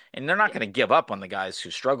perform, and they're not going to give up on the guys who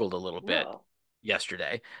struggled a little bit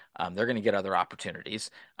yesterday. They're going to get other opportunities.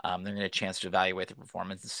 They're going to get a chance to evaluate the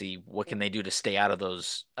performance and see what can they do to stay out of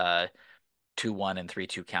those 2-1 and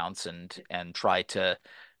 3-2 counts, and try to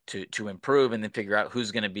improve, and then figure out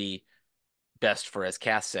who's going to be best for, as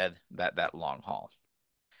Cass said, that long haul.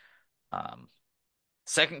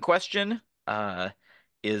 Second question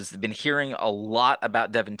is, been hearing a lot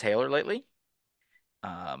about Devin Taylor lately,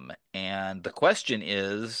 And the question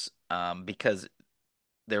is, because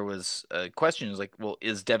there was a question, is like, well,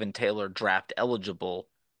 is Devin Taylor draft eligible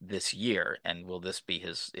this year, and will this be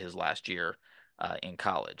his last year in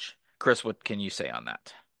college? Chris, what can you say on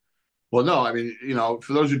that? Well, no, I mean,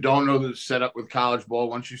 for those who don't know the setup with college ball,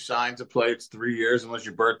 once you sign to play, it's 3 years unless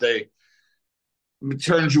your birthday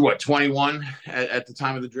turns you 21 at the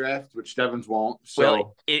time of the draft, which Devon's won't. So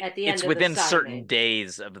well, at the end it's of within the certain signing.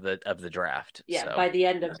 days of the draft. Yeah, so. by the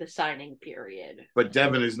end of the signing period. But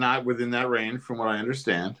Devin is not within that range, from what I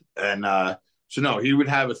understand. And so, no, he would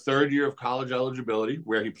have a third year of college eligibility.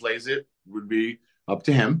 Where he plays it would be up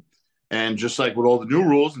to him. And just like with all the new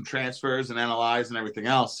rules and transfers and NLIs and everything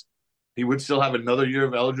else, he would still have another year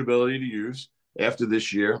of eligibility to use after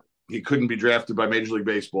this year. He couldn't be drafted by Major League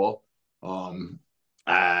Baseball.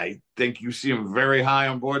 I think you see him very high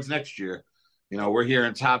on boards next year. We're here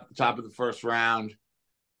in top of the first round.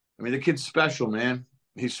 I mean, the kid's special, man.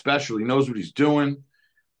 He's special. He knows what he's doing.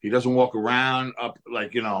 He doesn't walk around up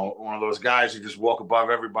like, one of those guys who just walk above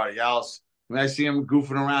everybody else. I mean, I see him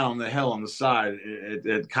goofing around on the hill on the side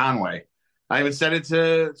at Conway. I even said it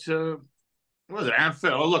to what was it, Aaron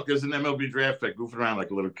Phil? Oh, look, there's an MLB draft pick goofing around like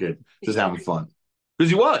a little kid, just having fun. Because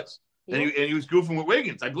he was. Yeah. And he was goofing with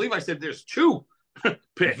Wiggins. I believe I said there's 2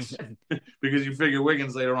 picks because you figure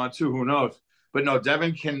Wiggins later on too. Who knows? But no,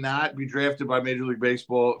 Devin cannot be drafted by Major League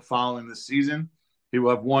Baseball following this season. He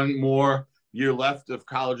will have 1 more year left of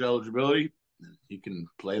college eligibility. He can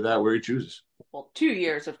play that where he chooses. Well, 2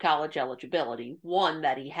 years of college eligibility, 1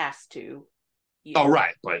 that he has to use. Oh,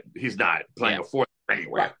 right. But he's not playing a 4th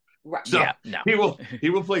anywhere. Right. So yeah, no.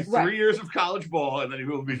 he will play 3 years of college ball, and then he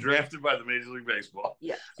will be drafted by the Major League Baseball.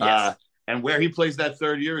 Yeah. Yes. And where he plays that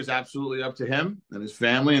 3rd year is absolutely up to him and his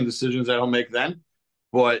family and decisions that he'll make then.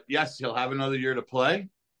 But yes, he'll have another year to play,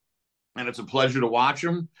 and it's a pleasure to watch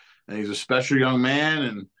him. And he's a special young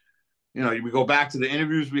man. And we go back to the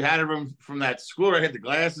interviews we had of him from that school. I had the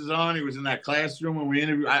glasses on. He was in that classroom when we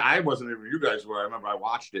interviewed. I wasn't interviewing, you guys were. I remember I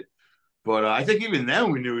watched it. But I think even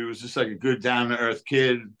then we knew he was just like a good down-to-earth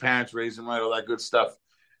kid. Parents raised him right, all that good stuff.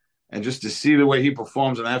 And just to see the way he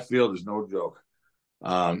performs on that field is no joke.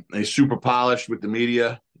 He's super polished with the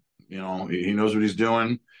media. He knows what he's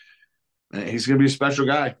doing. And he's going to be a special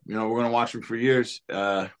guy. We're going to watch him for years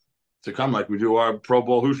to come, like we do our Pro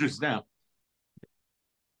Bowl Hoosiers now.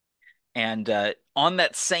 And on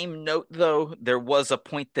that same note, though, there was a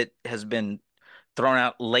point that has been thrown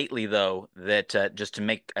out lately, though, that just to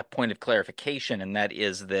make a point of clarification, and that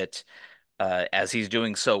is that as he's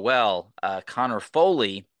doing so well, Connor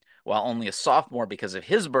Foley, while only a sophomore because of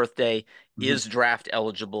his birthday, is draft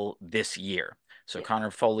eligible this year. So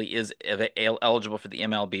Connor Foley is eligible for the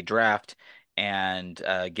MLB draft, and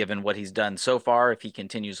given what he's done so far, if he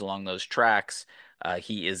continues along those tracks,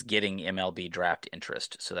 he is getting MLB draft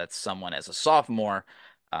interest. So that's someone as a sophomore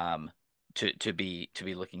to be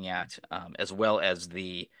looking at, as well as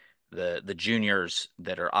the juniors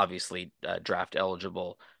that are obviously draft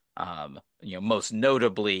eligible. Most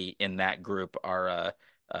notably in that group are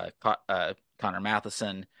Connor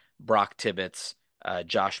Matheson, Brock Tibbetts,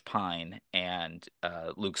 Josh Pine, and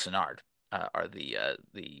Luke Sennard are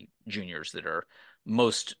the juniors that are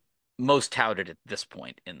most touted at this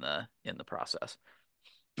point in the process.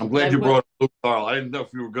 I'm glad you brought up Luke, Carl. I didn't know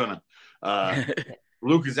if you were gonna.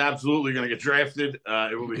 Luke is absolutely going to get drafted.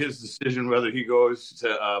 It will be his decision whether he goes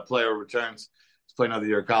to play or returns to play another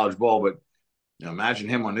year of college ball. But imagine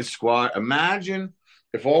him on this squad. Imagine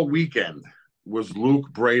if all weekend was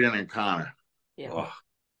Luke, Braden, and Connor. Yeah. Oh.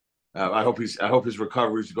 I hope his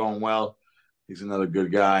recovery is going well. He's another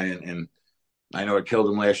good guy, and I know it killed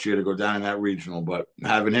him last year to go down in that regional, but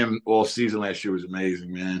having him all season last year was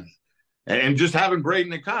amazing, man. And just having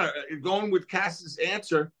Braden and Connor, going with Cass's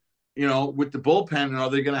answer, with the bullpen, and are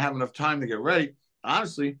they going to have enough time to get ready?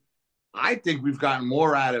 Honestly, I think we've gotten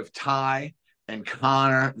more out of Ty and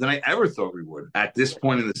Connor than I ever thought we would at this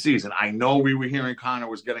point in the season. I know we were hearing Connor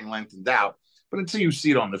was getting lengthened out, but until you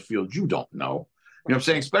see it on the field, you don't know. You know what I'm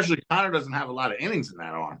saying? Especially Connor doesn't have a lot of innings in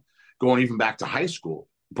that arm, going even back to high school.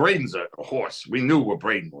 Braden's a horse. We knew what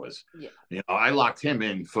Braden was. Yeah. I locked him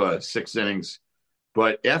in for 6 innings.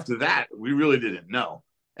 But after that, we really didn't know.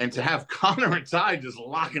 And to have Connor and Ty just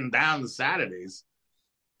locking down the Saturdays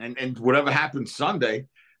and whatever happens Sunday,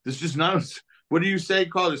 there's just none of – what do you say,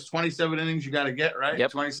 Carl? There's 27 innings you got to get, right?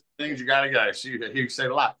 Yep. 27 innings you got to get. I see you say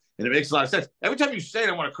it a lot. And it makes a lot of sense. Every time you say it,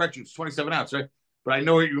 I want to correct you. It's 27 outs, right? But I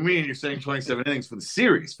know what you mean. You're saying 27 innings for the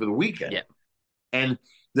series, for the weekend. Yeah. And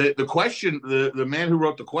the question, the man who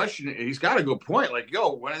wrote the question, he's got a good point. Like,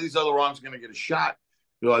 when are these other arms going to get a shot?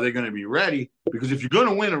 Are they going to be ready? Because if you're going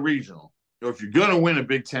to win a regional, or if you're going to win a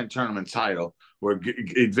Big Ten tournament title or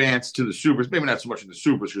advance to the Supers, maybe not so much in the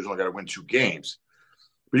Supers because you only got to win 2 games,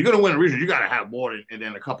 but you're going to win a region, you got to have more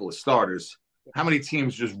than a couple of starters. How many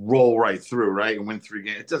teams just roll right through, right, and win 3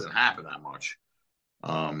 games? It doesn't happen that much.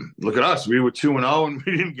 Look at us. We were 2-0 and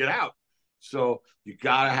we didn't get out. So you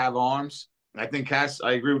got to have arms. I think Cass,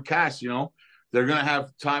 I agree with Cass, they're going to have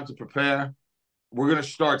time to prepare. We're going to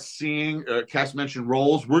start seeing, Cass mentioned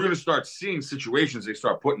roles. We're going to start seeing situations they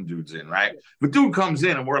start putting dudes in, right? If a dude comes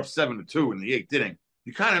in and we're up 7-2 in the 8th inning,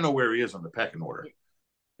 you kind of know where he is on the pecking order.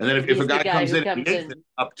 And then if a guy comes in and the 8th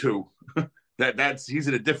up 2, he's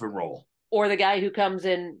in a different role. Or the guy who comes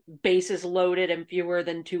in bases loaded and fewer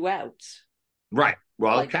than 2 outs. Right.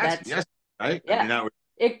 Well, Cass, yes, right? Yeah. I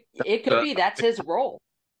mean, it could be that's his role.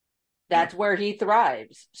 That's where he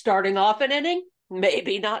thrives. Starting off an inning,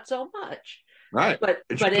 maybe not so much. Right. But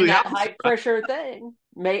in that high pressure thing,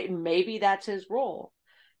 maybe that's his role.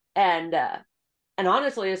 And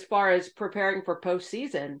honestly, as far as preparing for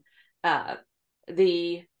postseason,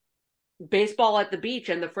 the baseball at the beach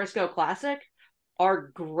and the Frisco Classic are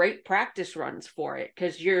great practice runs for it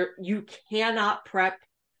because you cannot prep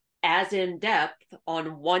as in depth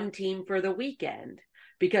on one team for the weekend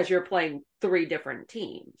because you're playing 3 different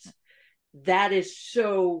teams. That is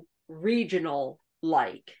so regional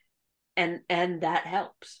like. And that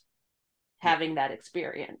helps having that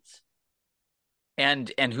experience.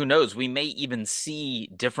 And who knows, we may even see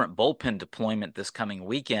different bullpen deployment this coming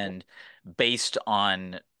weekend based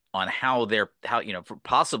on how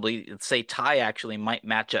possibly, let's say Ty actually might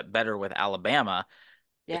match up better with Alabama.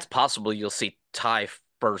 Yeah. It's possible you'll see Ty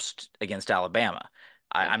first against Alabama.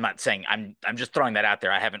 I'm not saying, I'm just throwing that out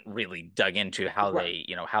there. I haven't really dug into how they,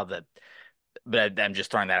 but I'm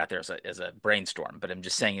just throwing that out there as a brainstorm. But I'm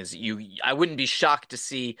just saying I wouldn't be shocked to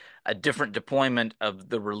see a different deployment of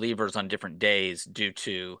the relievers on different days due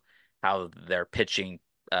to how their pitching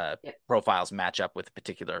profiles match up with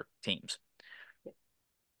particular teams.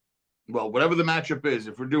 Well, whatever the matchup is,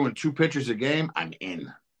 if we're doing 2 pitchers a game, I'm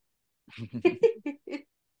in.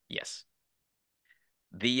 Yes.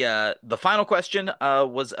 The final question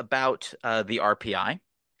was about the RPI.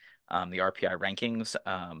 The RPI rankings,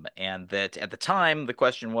 and that at the time the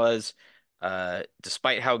question was,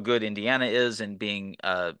 despite how good Indiana is and being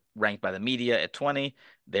ranked by the media at 20,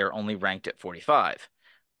 they're only ranked at 45.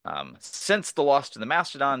 Since the loss to the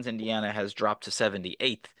Mastodons, Indiana has dropped to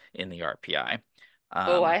 78th in the RPI.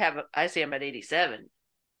 I see him at 87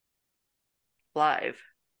 live.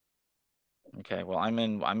 Okay, well I'm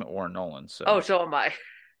at Warren Nolan, so. Oh, so am I.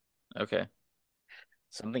 Okay.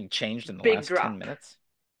 Something changed in the Big last drop. 10 minutes.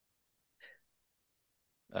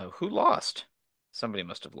 Who lost? Somebody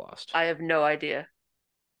must have lost. I have no idea.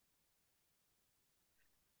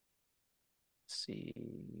 Let's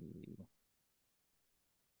see.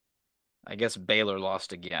 I guess Baylor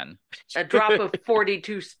lost again. A drop of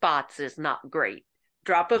 42 spots is not great.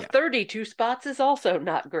 Drop of 32 spots is also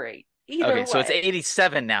not great. Either way. So it's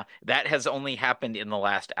 87 now. That has only happened in the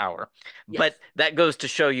last hour. Yes. But that goes to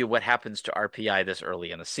show you what happens to RPI this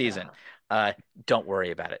early in the season. Don't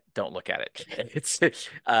worry about it. Don't look at it. It's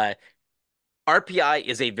RPI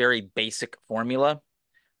is a very basic formula.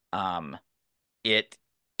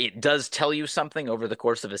 It does tell you something over the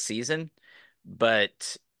course of a season,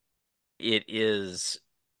 but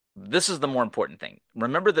this is the more important thing.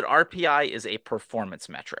 Remember that RPI is a performance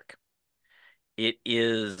metric. It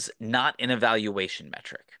is not an evaluation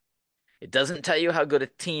metric. It doesn't tell you how good a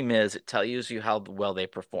team is. It tells you how well they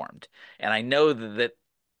performed. And I know that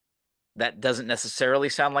doesn't necessarily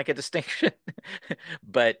sound like a distinction,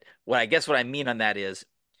 but what I mean on that is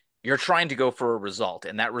you're trying to go for a result,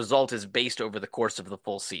 and that result is based over the course of the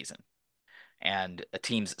full season. And a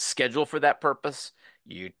team's schedule for that purpose,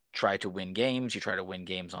 you try to win games, you try to win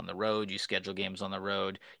games on the road, you schedule games on the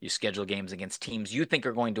road, you schedule games against teams you think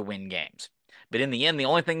are going to win games. But in the end, the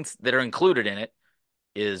only things that are included in it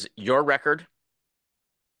is your record,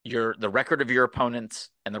 the record of your opponents,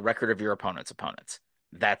 and the record of your opponent's opponents.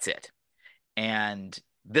 That's it. And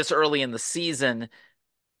this early in the season,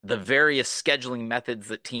 the various scheduling methods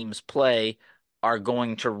that teams play are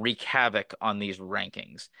going to wreak havoc on these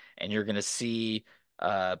rankings. And you're going to see,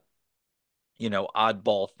 oddball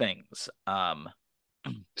things.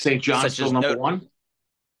 St. John's still number 1?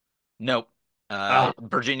 Nope.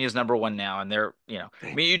 Virginia's number 1 now, and they're,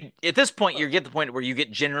 at this point, you get the point where you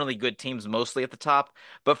get generally good teams mostly at the top.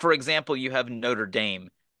 But for example, you have Notre Dame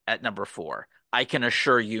at number 4. I can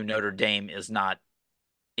assure you Notre Dame is not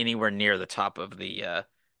anywhere near the top of the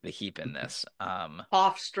heap in this.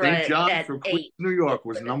 Hofstra St. John at from 8. Queens, New York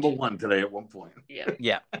was number 1 today at one point. Yeah.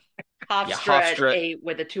 Yeah. Hofstra at 8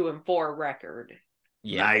 with a 2-4 record.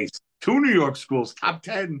 Yeah. Nice. 2 New York schools, top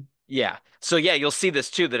 10. Yeah. So yeah, you'll see this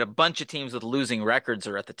too, that a bunch of teams with losing records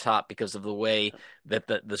are at the top because of the way that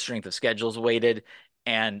the strength of schedule is weighted,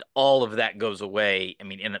 and all of that goes away. I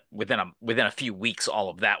mean, within a few weeks, all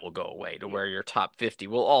of that will go away to where your top 50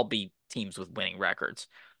 will all be teams with winning records.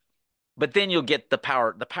 But then you'll get the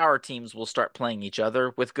power teams will start playing each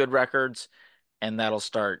other with good records, and that'll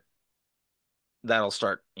start,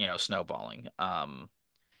 snowballing.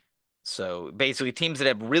 So basically teams that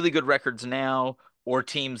have really good records now or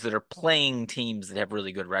teams that are playing teams that have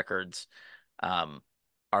really good records um,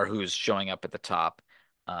 are who's showing up at the top.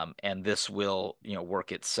 And this will,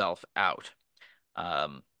 work itself out.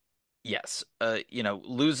 Yes,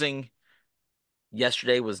 losing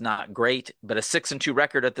yesterday was not great, but a 6-2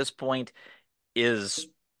 record at this point is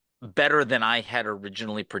better than I had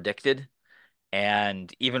originally predicted.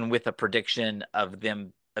 And even with a prediction of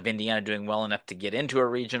Indiana doing well enough to get into a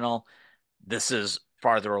regional, this is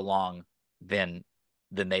farther along than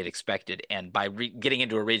they'd expected. And by getting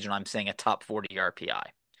into a regional, I'm saying a top 40 RPI.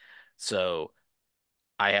 So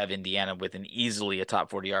I have Indiana with easily a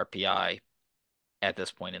top 40 RPI at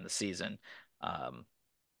this point in the season.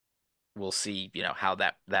 We'll see, how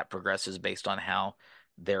that progresses based on how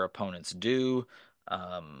their opponents do.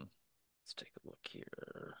 Let's take a look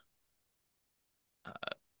here.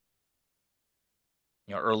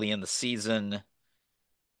 Early in the season,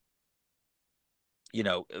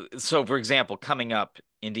 so for example, coming up,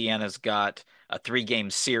 Indiana's got a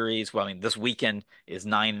 3-game series. Well, I mean, this weekend is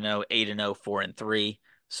 9-0, 8-0, 4-3.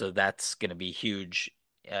 So that's going to be huge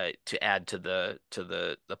to add to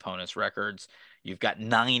the opponent's records. You've got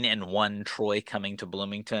 9-1 Troy coming to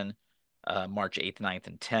Bloomington, March 8th, 9th,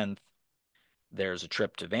 and 10th. There's a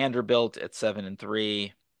trip to Vanderbilt at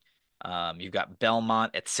 7-3. You've got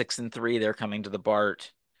Belmont at 6-3. They're coming to the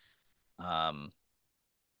Bart.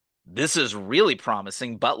 This is really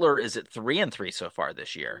promising. Butler is at 3-3 so far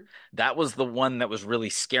this year. That was the one that was really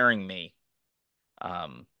scaring me.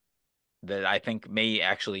 That I think may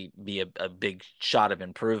actually be a big shot of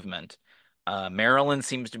improvement. Maryland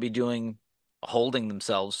seems to be holding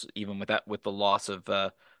themselves even with the loss of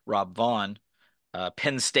Rob Vaughn.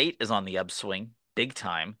 Penn State is on the upswing, big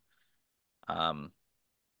time.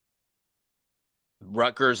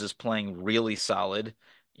 Rutgers is playing really solid.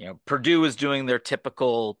 Purdue is doing their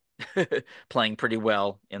typical playing pretty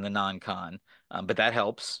well in the non-con, but that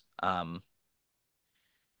helps.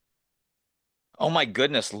 Oh my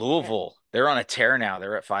goodness, Louisville. They're on a tear now.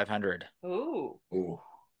 They're at 500. Ooh.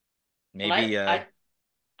 Maybe I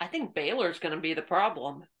think Baylor's going to be the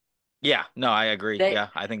problem. Yeah, no, I agree.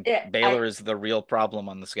 I think Baylor is the real problem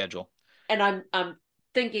on the schedule. And I'm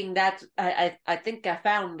thinking I think I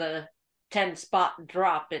found the 10-spot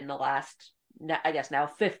drop in the last, I guess now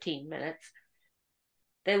 15 minutes.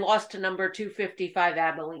 They lost to number 255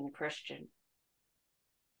 Abilene Christian.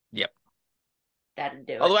 Yep. That'd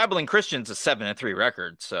do it. Although Abilene Christian's a 7-3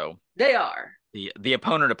 record, so they are. The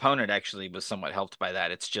opponent actually was somewhat helped by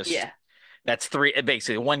that. It's just that's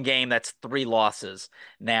basically one game, that's 3 losses.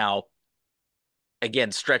 Now,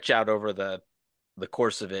 again, stretch out over the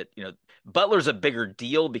course of it, Butler's a bigger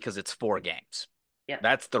deal because it's 4 games. Yeah.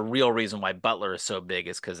 That's the real reason why Butler is so big,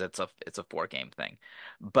 is because it's a 4-game thing.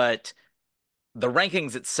 But the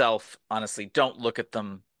rankings itself, honestly, don't look at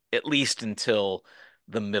them at least until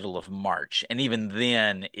the middle of March. And even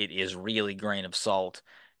then, it is really grain of salt.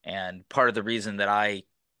 And part of the reason that I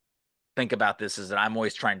think about this is that I'm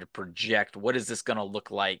always trying to project what is this going to look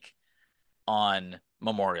like on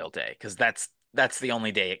Memorial Day, because that's the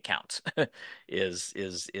only day it counts. is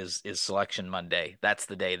Selection Monday. That's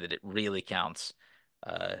the day that it really counts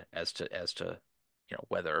as to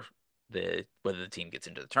whether the team gets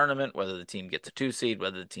into the tournament, whether the team gets a 2 seed,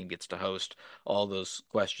 whether the team gets to host. All those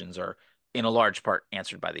questions are in a large part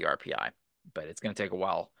answered by the RPI, but it's going to take a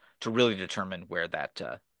while to really determine where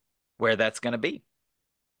that's going to be.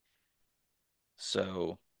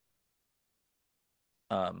 So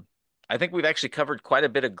I think we've actually covered quite a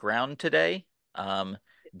bit of ground today.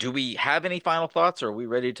 Do we have any final thoughts, or are we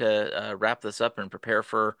ready to wrap this up and prepare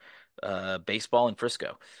for baseball in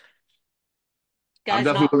Frisco? Guys, I'm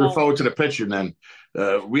definitely looking forward to the pitching then.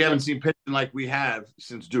 We haven't seen pitching like we have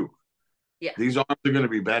since Duke. Yeah. These arms are going to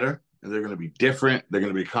be better, and they're going to be different. They're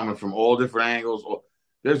going to be coming from all different angles.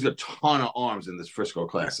 There's a ton of arms in this Frisco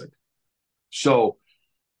Classic. So,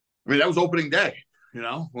 I mean, that was opening day,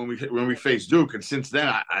 when we faced Duke. And since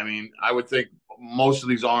then, I would think most of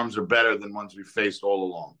these arms are better than ones we faced all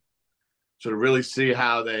along. So to really see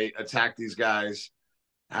how they attack these guys,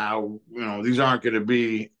 how, these aren't going to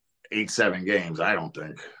be 8-7 games, I don't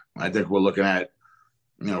think. I think we're looking at,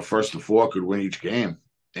 first to 4 could win each game.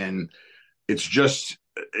 And it's just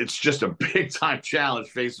it's just a big time challenge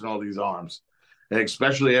facing all these arms, and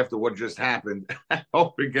especially after what just happened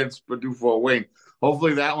against Purdue Fort Wayne.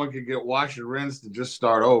 Hopefully that one can get washed and rinsed and just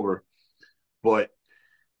start over. But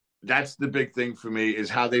that's the big thing for me, is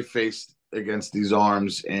how they faced against these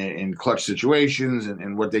arms in clutch situations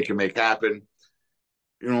and what they can make happen.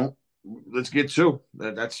 Let's get to.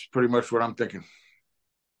 That's pretty much what I'm thinking.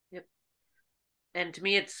 Yep. And to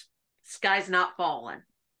me, it's sky's not falling.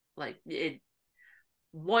 Like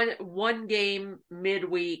one game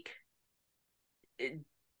midweek.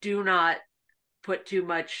 Do not put too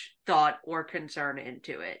much thought or concern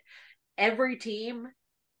into it. Every team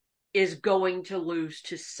is going to lose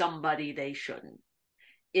to somebody they shouldn't.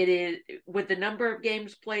 It is, with the number of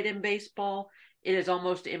games played in baseball, it is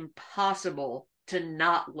almost impossible to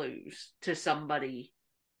not lose to somebody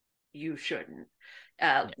you shouldn't.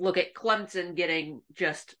 Look at Clemson getting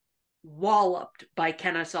just walloped by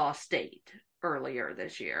Kennesaw State earlier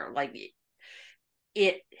this year. Like,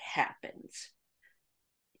 it happens.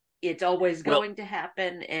 It's always going to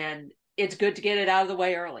happen, and it's good to get it out of the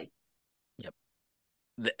way early. Yep.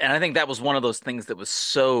 And I think that was one of those things that was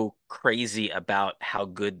so crazy about how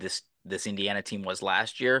good this Indiana team was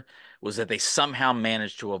last year, was that they somehow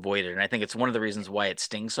managed to avoid it. And I think it's one of the reasons why it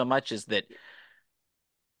stings so much, is that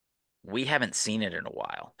we haven't seen it in a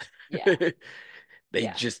while. Yeah. They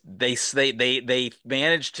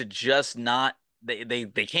managed to just not.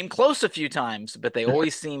 They came close a few times, but they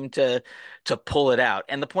always seem to pull it out.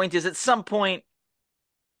 And the point is, at some point,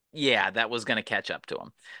 that was going to catch up to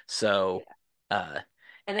them. So, and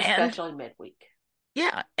especially midweek.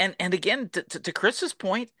 Yeah, and again, to Chris's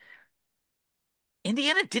point,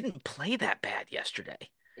 Indiana didn't play that bad yesterday.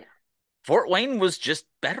 Yeah. Fort Wayne was just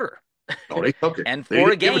better. Oh, they took it. And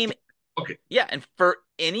for a game, okay. Yeah, and for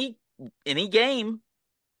any game,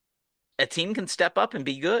 a team can step up and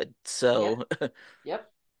be good. So, Yep.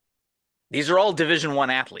 These are all Division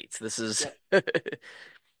I athletes. This is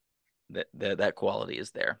that quality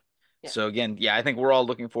is there. Yep. So again, I think we're all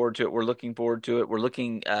looking forward to it. We're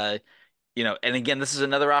looking, and again, this is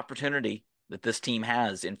another opportunity that this team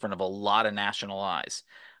has in front of a lot of national eyes.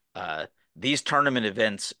 These tournament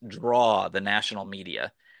events draw the national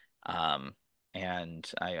media,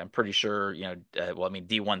 and I'm pretty sure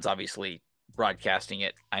D1's obviously broadcasting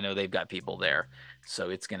it. I know they've got people there, so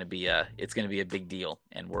it's going to be a big deal,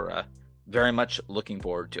 and we're very much looking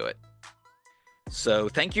forward to it. So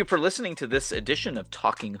thank you for listening to this edition of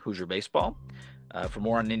Talking Hoosier Baseball. For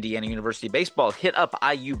more on Indiana University baseball, hit up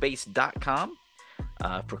iubase.com.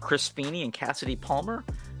 For Chris Feeney and Cassidy Palmer,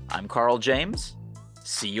 I'm Carl James.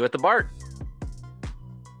 See you at the Bart.